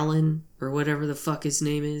friend Alan, or whatever the fuck his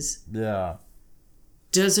name is,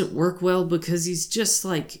 doesn't work well because he's just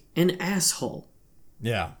like an asshole.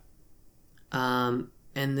 Yeah.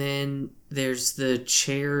 And then there's the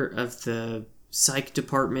chair of the psych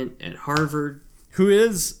department at Harvard. Who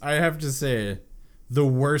is, I have to say, the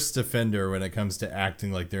worst offender when it comes to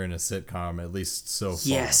acting like they're in a sitcom, at least so far.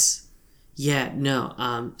 Yes. Yeah,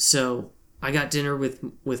 no. So I got dinner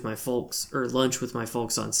with my folks, or lunch with my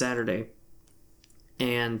folks on Saturday.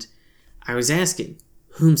 And I was asking,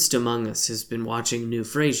 whomst among us has been watching new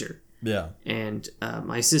Frasier? Yeah. And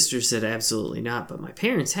my sister said absolutely not, but my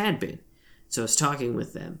parents had been. So I was talking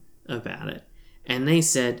with them about it. And they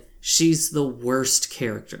said she's the worst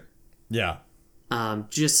character. Yeah.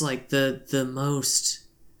 Just like the most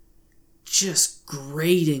just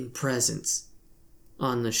grating presence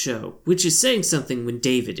on the show. Which is saying something when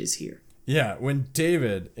David is here. Yeah, when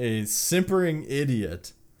David, a simpering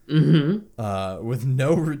idiot, with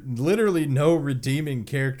literally no redeeming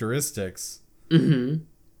characteristics. Mm-hmm.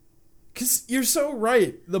 Because you're so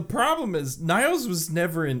right. The problem is, Niles was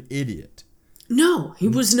never an idiot. No, he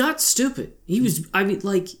was not stupid. He was,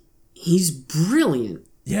 he's brilliant.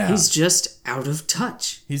 Yeah. He's just out of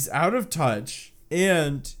touch. He's out of touch,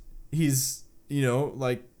 and he's,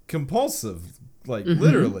 compulsive,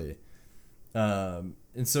 literally. And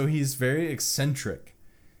so he's very eccentric.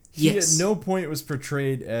 He at no point was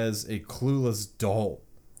portrayed as a clueless doll.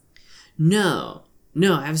 No,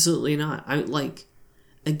 absolutely not.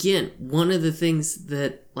 Again, one of the things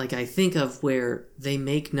that, I think of where they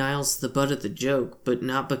make Niles the butt of the joke, but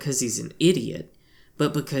not because he's an idiot,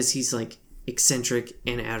 but because he's, eccentric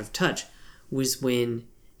and out of touch, was when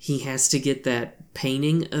he has to get that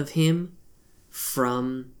painting of him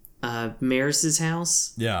from Maris's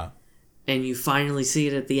house. Yeah. And you finally see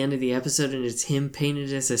it at the end of the episode, and it's him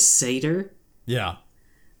painted as a satyr. Yeah.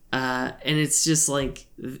 And it's just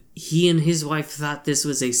he and his wife thought this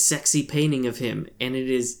was a sexy painting of him, and it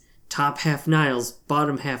is top half Niles,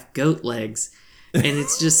 bottom half goat legs. And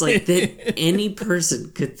it's just that any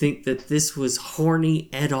person could think that this was horny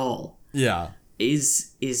at all. Yeah.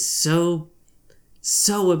 Is so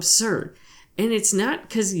absurd. And it's not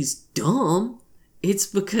because he's dumb. It's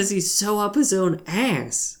because he's so up his own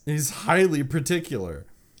ass. He's highly particular.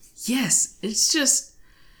 Yes, it's just...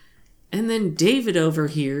 And then David over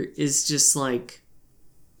here is just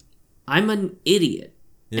I'm an idiot.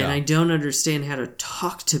 Yeah. And I don't understand how to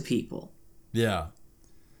talk to people. Yeah.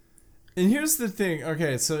 And here's the thing.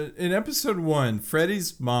 Okay, so in episode 1,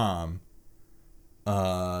 Freddie's mom,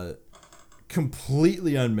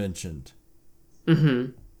 completely unmentioned.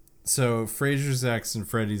 Mm-hmm. So Frasier's ex and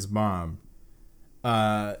Freddie's mom,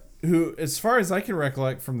 who, as far as I can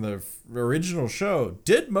recollect from the original show,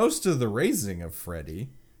 did most of the raising of Freddie.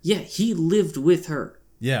 Yeah, he lived with her.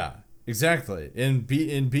 Yeah, exactly. In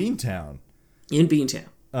Beantown. In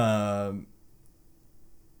Beantown.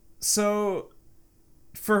 So,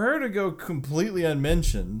 for her to go completely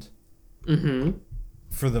unmentioned,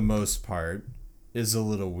 for the most part, is a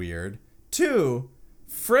little weird. 2,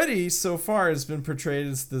 Freddie so far has been portrayed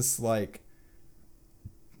as this,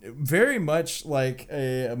 very much like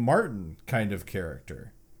a Martin kind of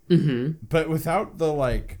character. but without the,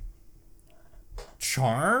 like,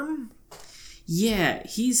 charm. Yeah,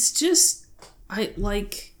 he's just...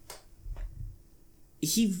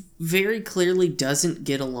 He very clearly doesn't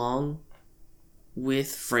get along with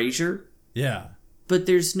Frasier. Yeah. But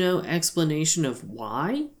there's no explanation of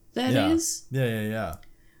why that is. Yeah.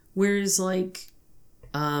 Whereas, like,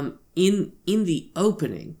 in the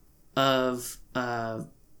opening of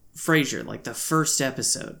Frasier, like the first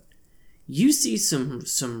episode, you see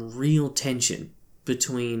some real tension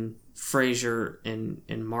between Frasier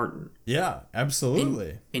and Martin. Yeah,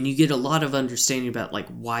 absolutely. And you get a lot of understanding about, like,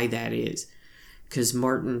 why that is. Because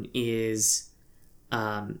Martin is...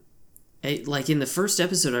 like in the first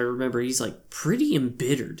episode, I remember he's like pretty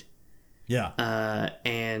embittered. Yeah.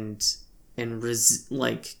 And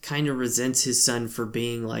kind of resents his son for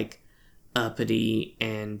being like uppity,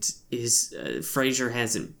 and his Frasier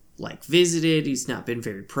hasn't like visited. He's not been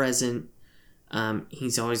very present.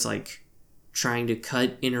 He's always like trying to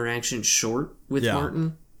cut interactions short with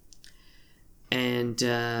Martin. And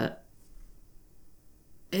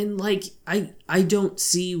like I don't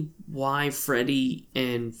see why Freddie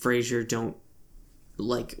and Frasier don't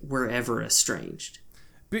were ever estranged.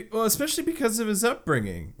 Well, especially because of his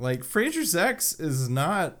upbringing. Like, Frasier's ex is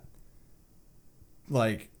not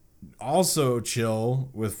like also chill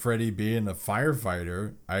with Freddie being a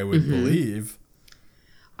firefighter, I would believe.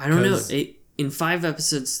 I don't know. In 5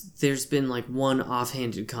 episodes, there's been like one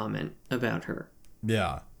offhanded comment about her.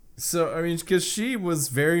 Yeah. So, I mean, because she was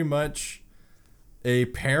very much a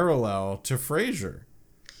parallel to Frasier.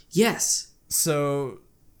 Yes. So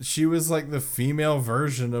she was like the female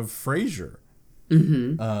version of Frasier.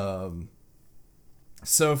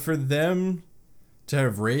 So for them to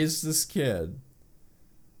have raised this kid,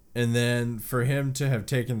 and then for him to have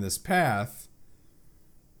taken this path,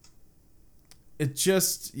 it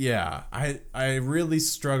just, I really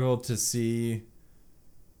struggle to see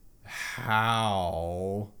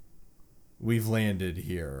how we've landed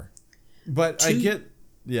here. But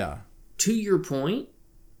To your point,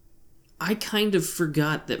 I kind of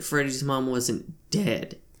forgot that Freddie's mom wasn't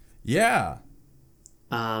dead. Yeah.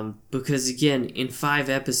 Because again, in 5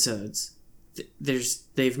 episodes,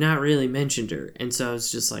 they've not really mentioned her, and so I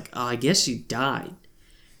was just like, oh, I guess she died.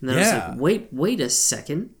 And then I was like, wait a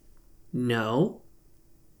second, no.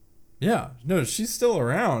 Yeah, no, she's still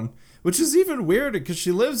around, which is even weirder because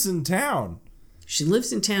she lives in town. She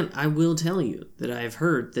lives in town. I will tell you that I have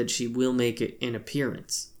heard that she will make an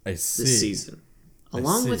appearance this season,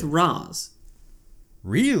 along with Roz.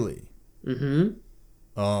 Really? Mm-hmm.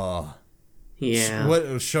 Oh. Yeah. What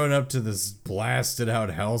was showing up to this blasted out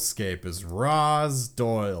hellscape is Roz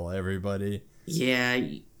Doyle, everybody. Yeah,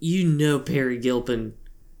 you know Perry Gilpin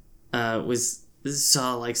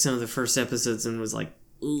saw like some of the first episodes and was like,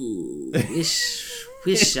 ooh,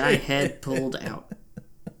 wish I had pulled out.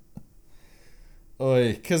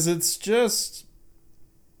 Oy, because it's just,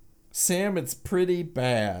 Sam, it's pretty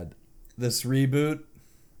bad, this reboot.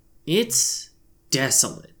 It's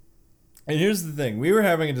desolate. And here's the thing. We were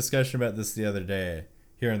having a discussion about this the other day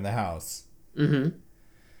here in the house. Mm-hmm.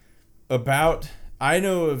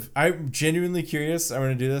 I'm genuinely curious. I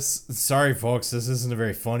want to do this. Sorry, folks. This isn't a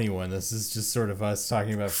very funny one. This is just sort of us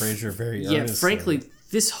talking about Frasier very earnestly. Yeah, frankly,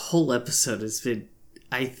 this whole episode has been,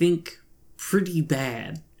 I think, pretty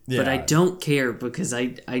bad. Yeah. But I don't care because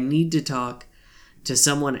I need to talk to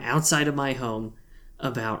someone outside of my home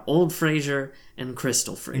about old Frasier and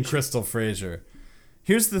Crystal Frasier.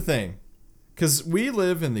 Here's the thing. Because we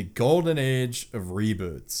live in the golden age of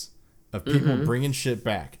reboots, of people bringing shit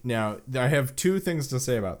back. Now, I have 2 things to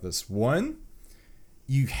say about this. One,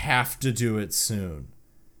 you have to do it soon.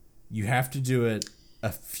 You have to do it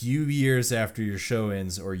a few years after your show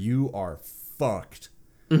ends, or you are fucked.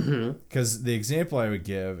 Because the example I would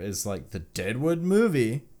give is like the Deadwood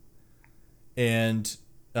movie and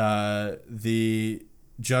the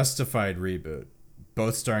Justified reboot,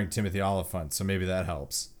 both starring Timothy Olyphant, so maybe that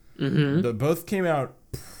helps. But both came out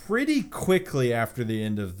pretty quickly after the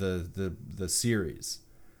end of the series,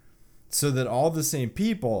 so that all the same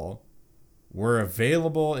people were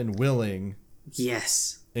available and willing,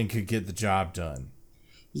 yes, and could get the job done.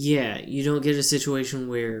 Yeah, you don't get a situation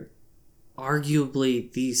where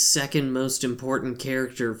arguably the second most important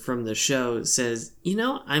character from the show says, you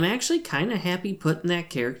know, I'm actually kind of happy putting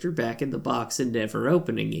that character back in the box and never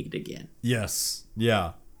opening it again. Yes,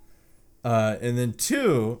 yeah. And then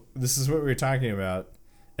 2, this is what we were talking about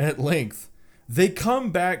at length. They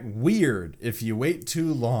come back weird if you wait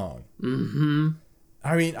too long.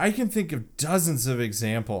 I mean, I can think of dozens of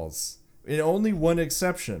examples, and only one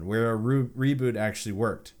exception where a reboot actually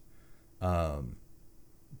worked.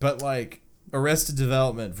 But like, Arrested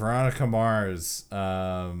Development, Veronica Mars,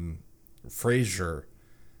 Frasier,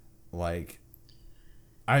 like,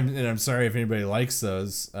 I'm sorry if anybody likes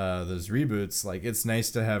those reboots. Like, it's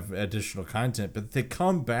nice to have additional content, but they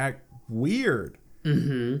come back weird.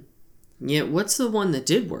 Yeah, what's the one that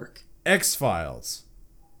did work? X-Files.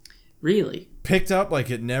 Really? Picked up like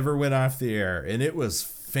it never went off the air, and it was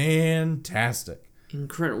fantastic.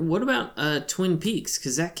 Incredible. What about Twin Peaks?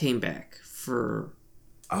 Because that came back for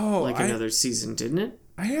another season, didn't it?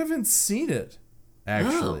 I haven't seen it,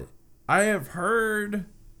 actually. I have heard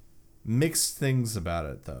mixed things about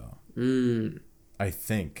it, though. I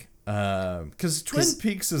think. Because Twin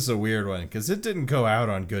Peaks is a weird one, because it didn't go out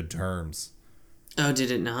on good terms. Oh,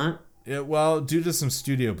 did it not? Well, due to some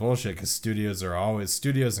studio bullshit, because studios are always...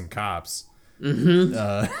 Studios and cops. Man.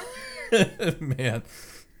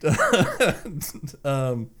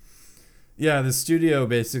 Yeah, the studio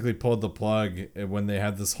basically pulled the plug when they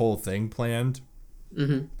had this whole thing planned.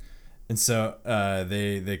 And so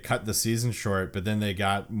they cut the season short, but then they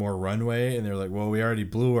got more runway, and they're like, well, we already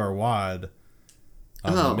blew our wad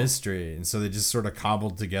on the mystery. And so they just sort of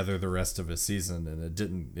cobbled together the rest of a season, and it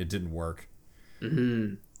didn't work.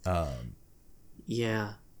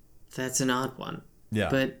 Yeah, that's an odd one. Yeah.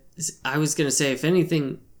 But I was going to say, if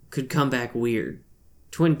anything could come back weird,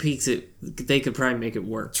 Twin Peaks, they could probably make it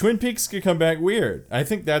work. Twin Peaks could come back weird. I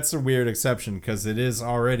think that's a weird exception, because it is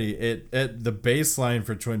already... the baseline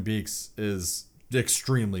for Twin Peaks is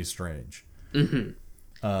extremely strange. But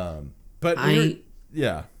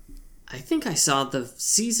yeah. I think I saw the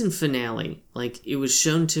season finale. Like, it was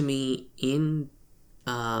shown to me in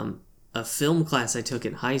a film class I took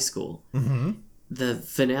in high school. The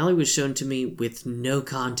finale was shown to me with no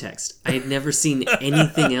context. I had never seen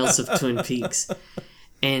anything else of Twin Peaks.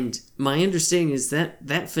 And my understanding is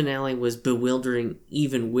that finale was bewildering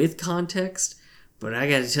even with context. But I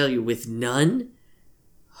gotta tell you, with none,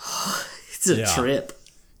 it's a trip.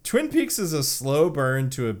 Twin Peaks is a slow burn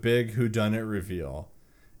to a big whodunit reveal.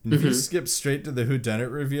 And if you skip straight to the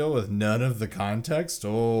whodunit reveal with none of the context,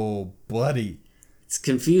 oh, buddy. It's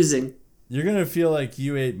confusing. You're going to feel like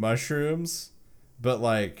you ate mushrooms, but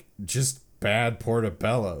like just bad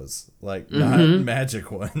portobellos, like not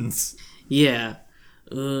magic ones. Yeah.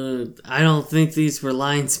 I don't think these were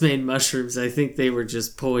lion's-mane mushrooms. I think they were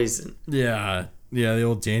just poison. Yeah. Yeah, the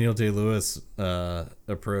old Daniel Day-Lewis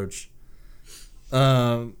approach.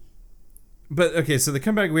 But, okay, so they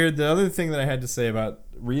come back weird. The other thing that I had to say about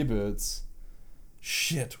reboots...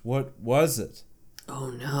 Shit, what was it? Oh,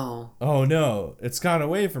 no. Oh, no. It's gone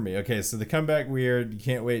away from me. Okay, so they come back weird. You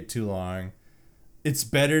can't wait too long. It's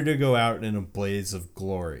better to go out in a blaze of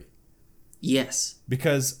glory. Yes.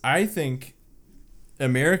 Because I think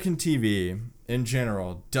American TV, in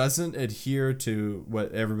general, doesn't adhere to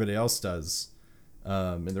what everybody else does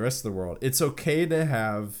in the rest of the world. It's okay to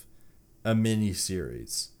have a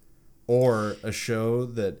mini-series or a show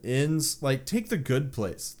that ends... Like, take The Good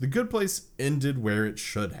Place. The Good Place ended where it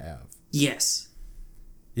should have. Yes.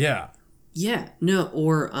 Yeah. Yeah. No,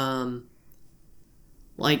 or, I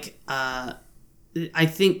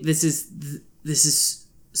think this is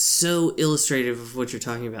so illustrative of what you're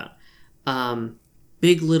talking about.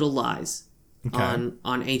 Big Little Lies on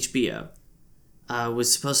HBO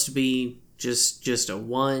was supposed to be just a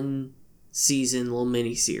one season little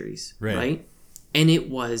mini series, right? And it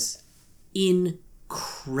was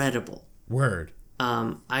incredible. Word.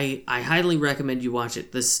 I highly recommend you watch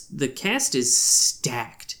it. The cast is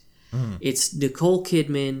stacked. It's Nicole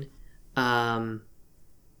Kidman.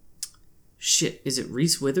 Is it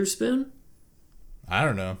Reese Witherspoon? I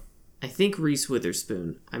don't know. I think Reese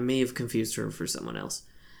Witherspoon. I may have confused her for someone else.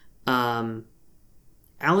 Alexander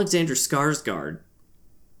Skarsgård.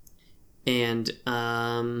 And,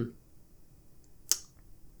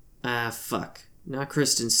 not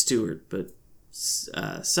Kristen Stewart, but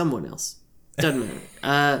someone else. Doesn't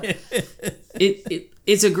matter.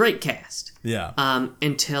 It's a great cast. Yeah.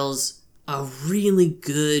 And tells a really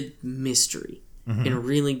good mystery in a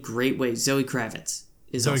really great way. Zoe Kravitz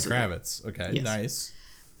is Zoe also Kravitz. there. Okay, Yes. nice.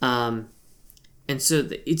 And so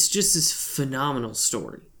it's just this phenomenal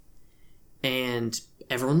story. And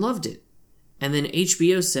everyone loved it. And then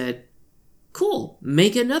HBO said, cool,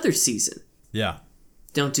 make another season. Yeah.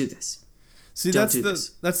 Don't do this. See, Don't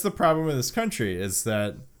that's the problem with this country is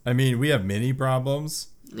that, I mean, we have many problems.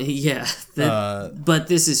 Yeah, but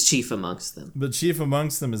this is chief amongst them. But chief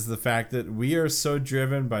amongst them is the fact that we are so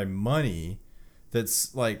driven by money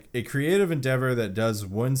that's like a creative endeavor that does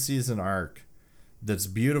one season arc that's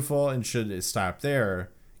beautiful and should stop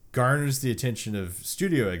there, garners the attention of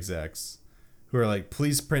studio execs who are like,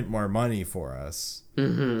 please print more money for us.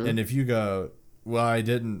 And if you go, well, I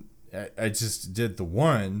didn't I just did the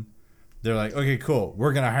one. They're like, okay, cool.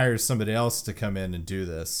 We're going to hire somebody else to come in and do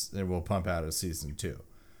this, and we'll pump out a season 2.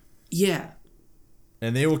 Yeah.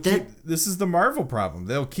 And they will this is the Marvel problem.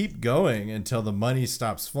 They'll keep going until the money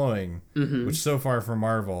stops flowing, which so far for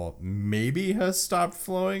Marvel maybe has stopped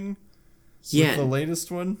flowing with the latest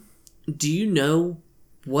one. Do you know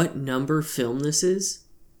what number film this is?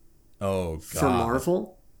 Oh, God. For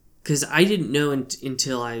Marvel? Because I didn't know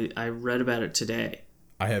until I read about it today.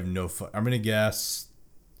 I have no I'm going to guess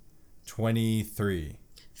 23.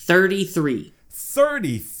 33.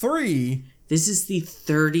 33? This is the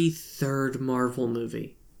 33rd Marvel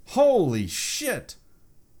movie. Holy shit.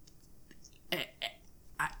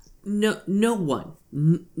 No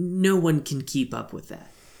one can keep up with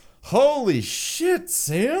that. Holy shit,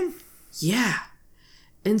 Sam. Yeah.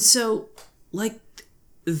 And so, like,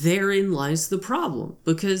 therein lies the problem.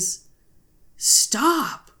 Because,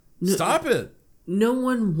 stop it. No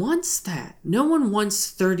one wants that. No one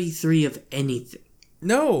wants 33 of anything.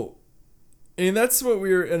 No. And that's what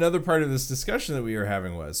another part of this discussion that we were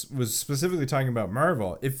having was specifically talking about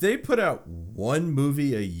Marvel. If they put out one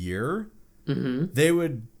movie a year, they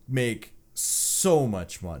would make so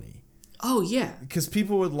much money. Oh, yeah. Because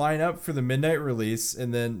people would line up for the midnight release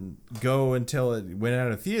and then go until it went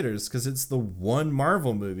out of theaters because it's the one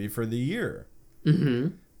Marvel movie for the year.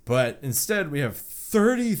 But instead, we have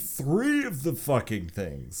 33 of the fucking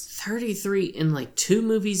things. 33 in like 2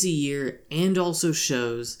 movies a year and also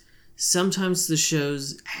shows. Sometimes the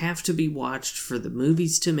shows have to be watched for the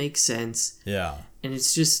movies to make sense. Yeah. And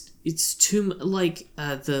it's too, like,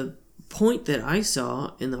 the point that I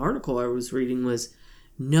saw in the article I was reading was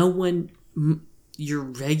no one, your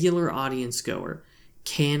regular audience goer,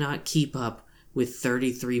 cannot keep up with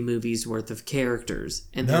 33 movies worth of characters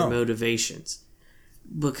and their motivations.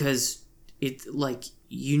 Because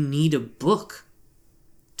you need a book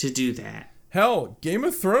to do that. Hell, Game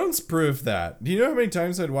of Thrones proved that. Do you know how many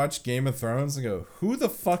times I'd watch Game of Thrones and go, who the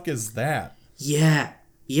fuck is that? Yeah,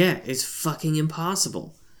 it's fucking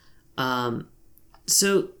impossible.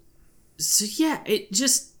 So yeah, it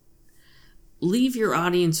just leave your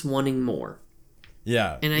audience wanting more.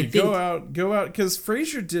 Yeah, and I think go out, because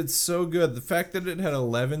Frasier did so good. The fact that it had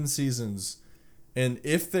 11 seasons, and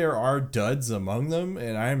if there are duds among them,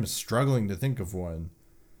 and I'm struggling to think of one,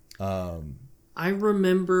 I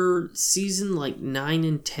remember season 9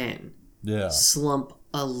 and 10 slump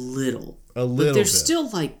a little. But they're still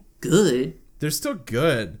good. They're still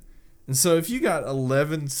good. And so if you got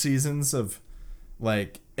 11 seasons of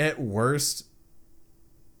at worst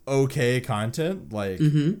okay content,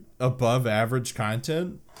 above average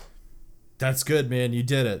content, that's good, man. You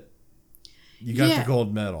did it. You got the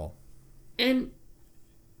gold medal. And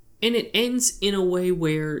it ends in a way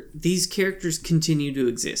where these characters continue to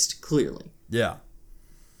exist, clearly. Yeah.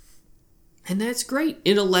 And that's great.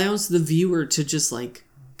 It allows the viewer to just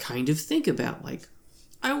kind of think about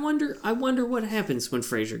I wonder what happens when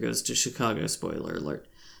Frasier goes to Chicago, spoiler alert.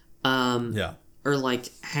 Yeah. Or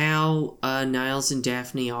how Niles and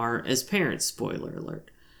Daphne are as parents, spoiler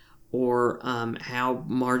alert. Or how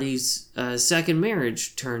Marty's second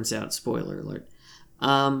marriage turns out, spoiler alert.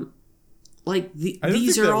 I don't think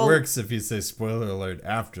that works if you say spoiler alert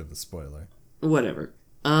after the spoiler. Whatever.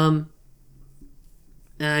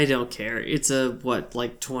 I don't care. It's a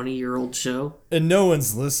 20-year-old show? And no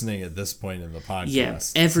one's listening at this point in the podcast. Yeah,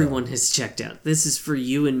 everyone has checked out. This is for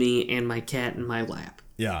you and me and my cat in my lap.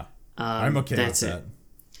 Yeah. I'm okay with that.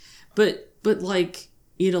 But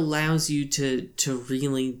it allows you to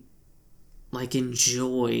really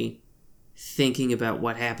enjoy thinking about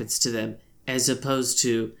what happens to them, as opposed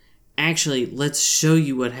to actually, let's show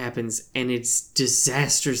you what happens, and it's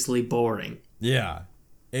disastrously boring. Yeah.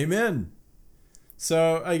 Amen.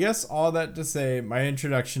 So, I guess all that to say, my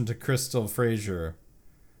introduction to Crystal Frasier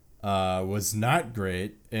was not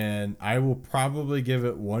great, and I will probably give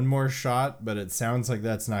it one more shot, but it sounds like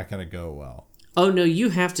that's not going to go well. Oh, no, you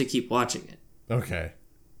have to keep watching it. Okay.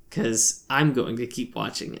 Because I'm going to keep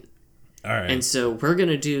watching it. All right. And so we're going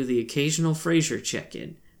to do the occasional Frasier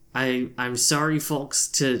check-in. I'm sorry, folks,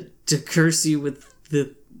 to curse you with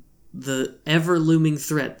the ever-looming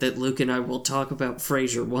threat that Luke and I will talk about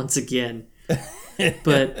Frasier once again.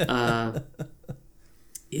 But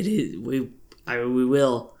it is we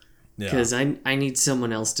will, because I need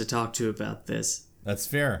someone else to talk to about this. That's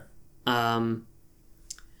fair. I'm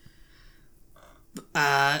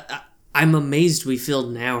amazed we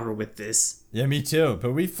filled an hour with this. Yeah, me too.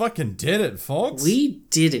 But we fucking did it, folks. We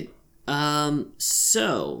did it.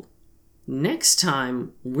 So next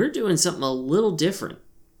time we're doing something a little different.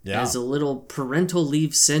 Yeah. As a little parental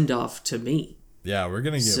leave send-off to me. Yeah, we're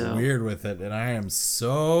going to get weird with it, and I am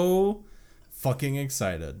so fucking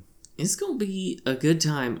excited. It's going to be a good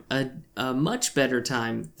time, a much better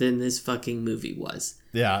time than this fucking movie was.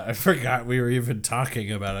 Yeah, I forgot we were even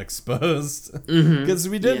talking about Exposed. Because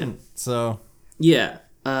we didn't, so... Yeah,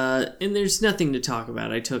 and there's nothing to talk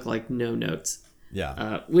about. I took, no notes.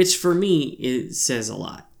 Yeah. Which, for me, it says a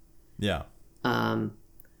lot. Yeah.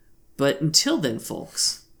 But until then,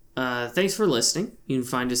 folks, thanks for listening. You can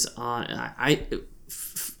find us on...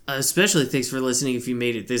 especially thanks for listening if you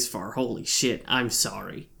made it this far. Holy shit, I'm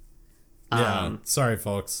sorry. Yeah, sorry,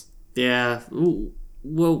 folks. Yeah,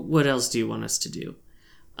 well, what else do you want us to do?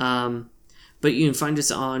 But you can find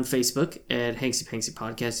us on Facebook at Hanksy Panksy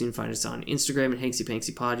Podcast. You can find us on Instagram at Hanksy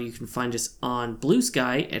Panksy Pod. You can find us on Blue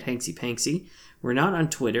Sky at Hanksy Panksy. We're not on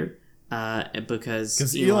Twitter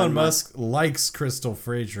because Elon Musk likes Crystal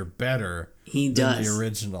Frasier better than the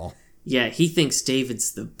original. Yeah, he thinks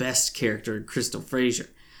David's the best character in Crystal Frasier.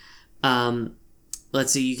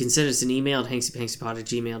 Let's see, you can send us an email at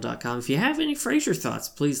hanksypanksypod@gmail.com. If you have any Frasier thoughts,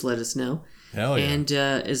 please let us know. Hell yeah. And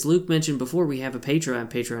as Luke mentioned before, we have a Patreon,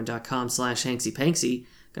 patreon.com/hanksypanksy.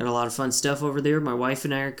 Got a lot of fun stuff over there. My wife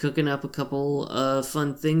and I are cooking up a couple of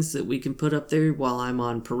fun things that we can put up there while I'm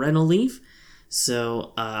on parental leave.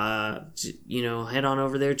 So, head on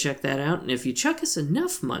over there, check that out. And if you chuck us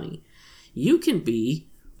enough money, you can be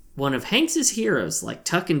one of Hanks's heroes like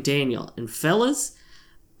Tuck and Daniel. And fellas,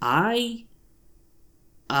 what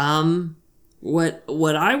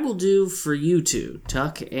I will do for you two,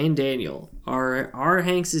 Tuck and Daniel, our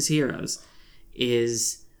Hanks's heroes,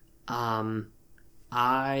 is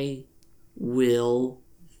I will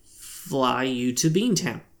fly you to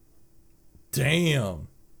Beantown. Damn.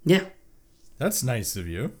 Yeah. That's nice of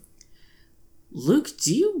you. Luke,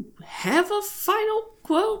 do you have a final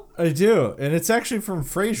quote? I do, and it's actually from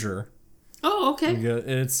Frasier. Oh, okay.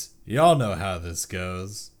 It's, y'all know how this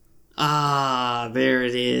goes. Ah, there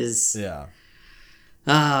it is. Yeah.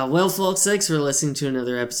 Well, folks, thanks for listening to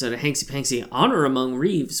another episode of Hanksy Panksy Honor Among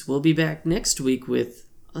Reeves. We'll be back next week with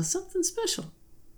something special.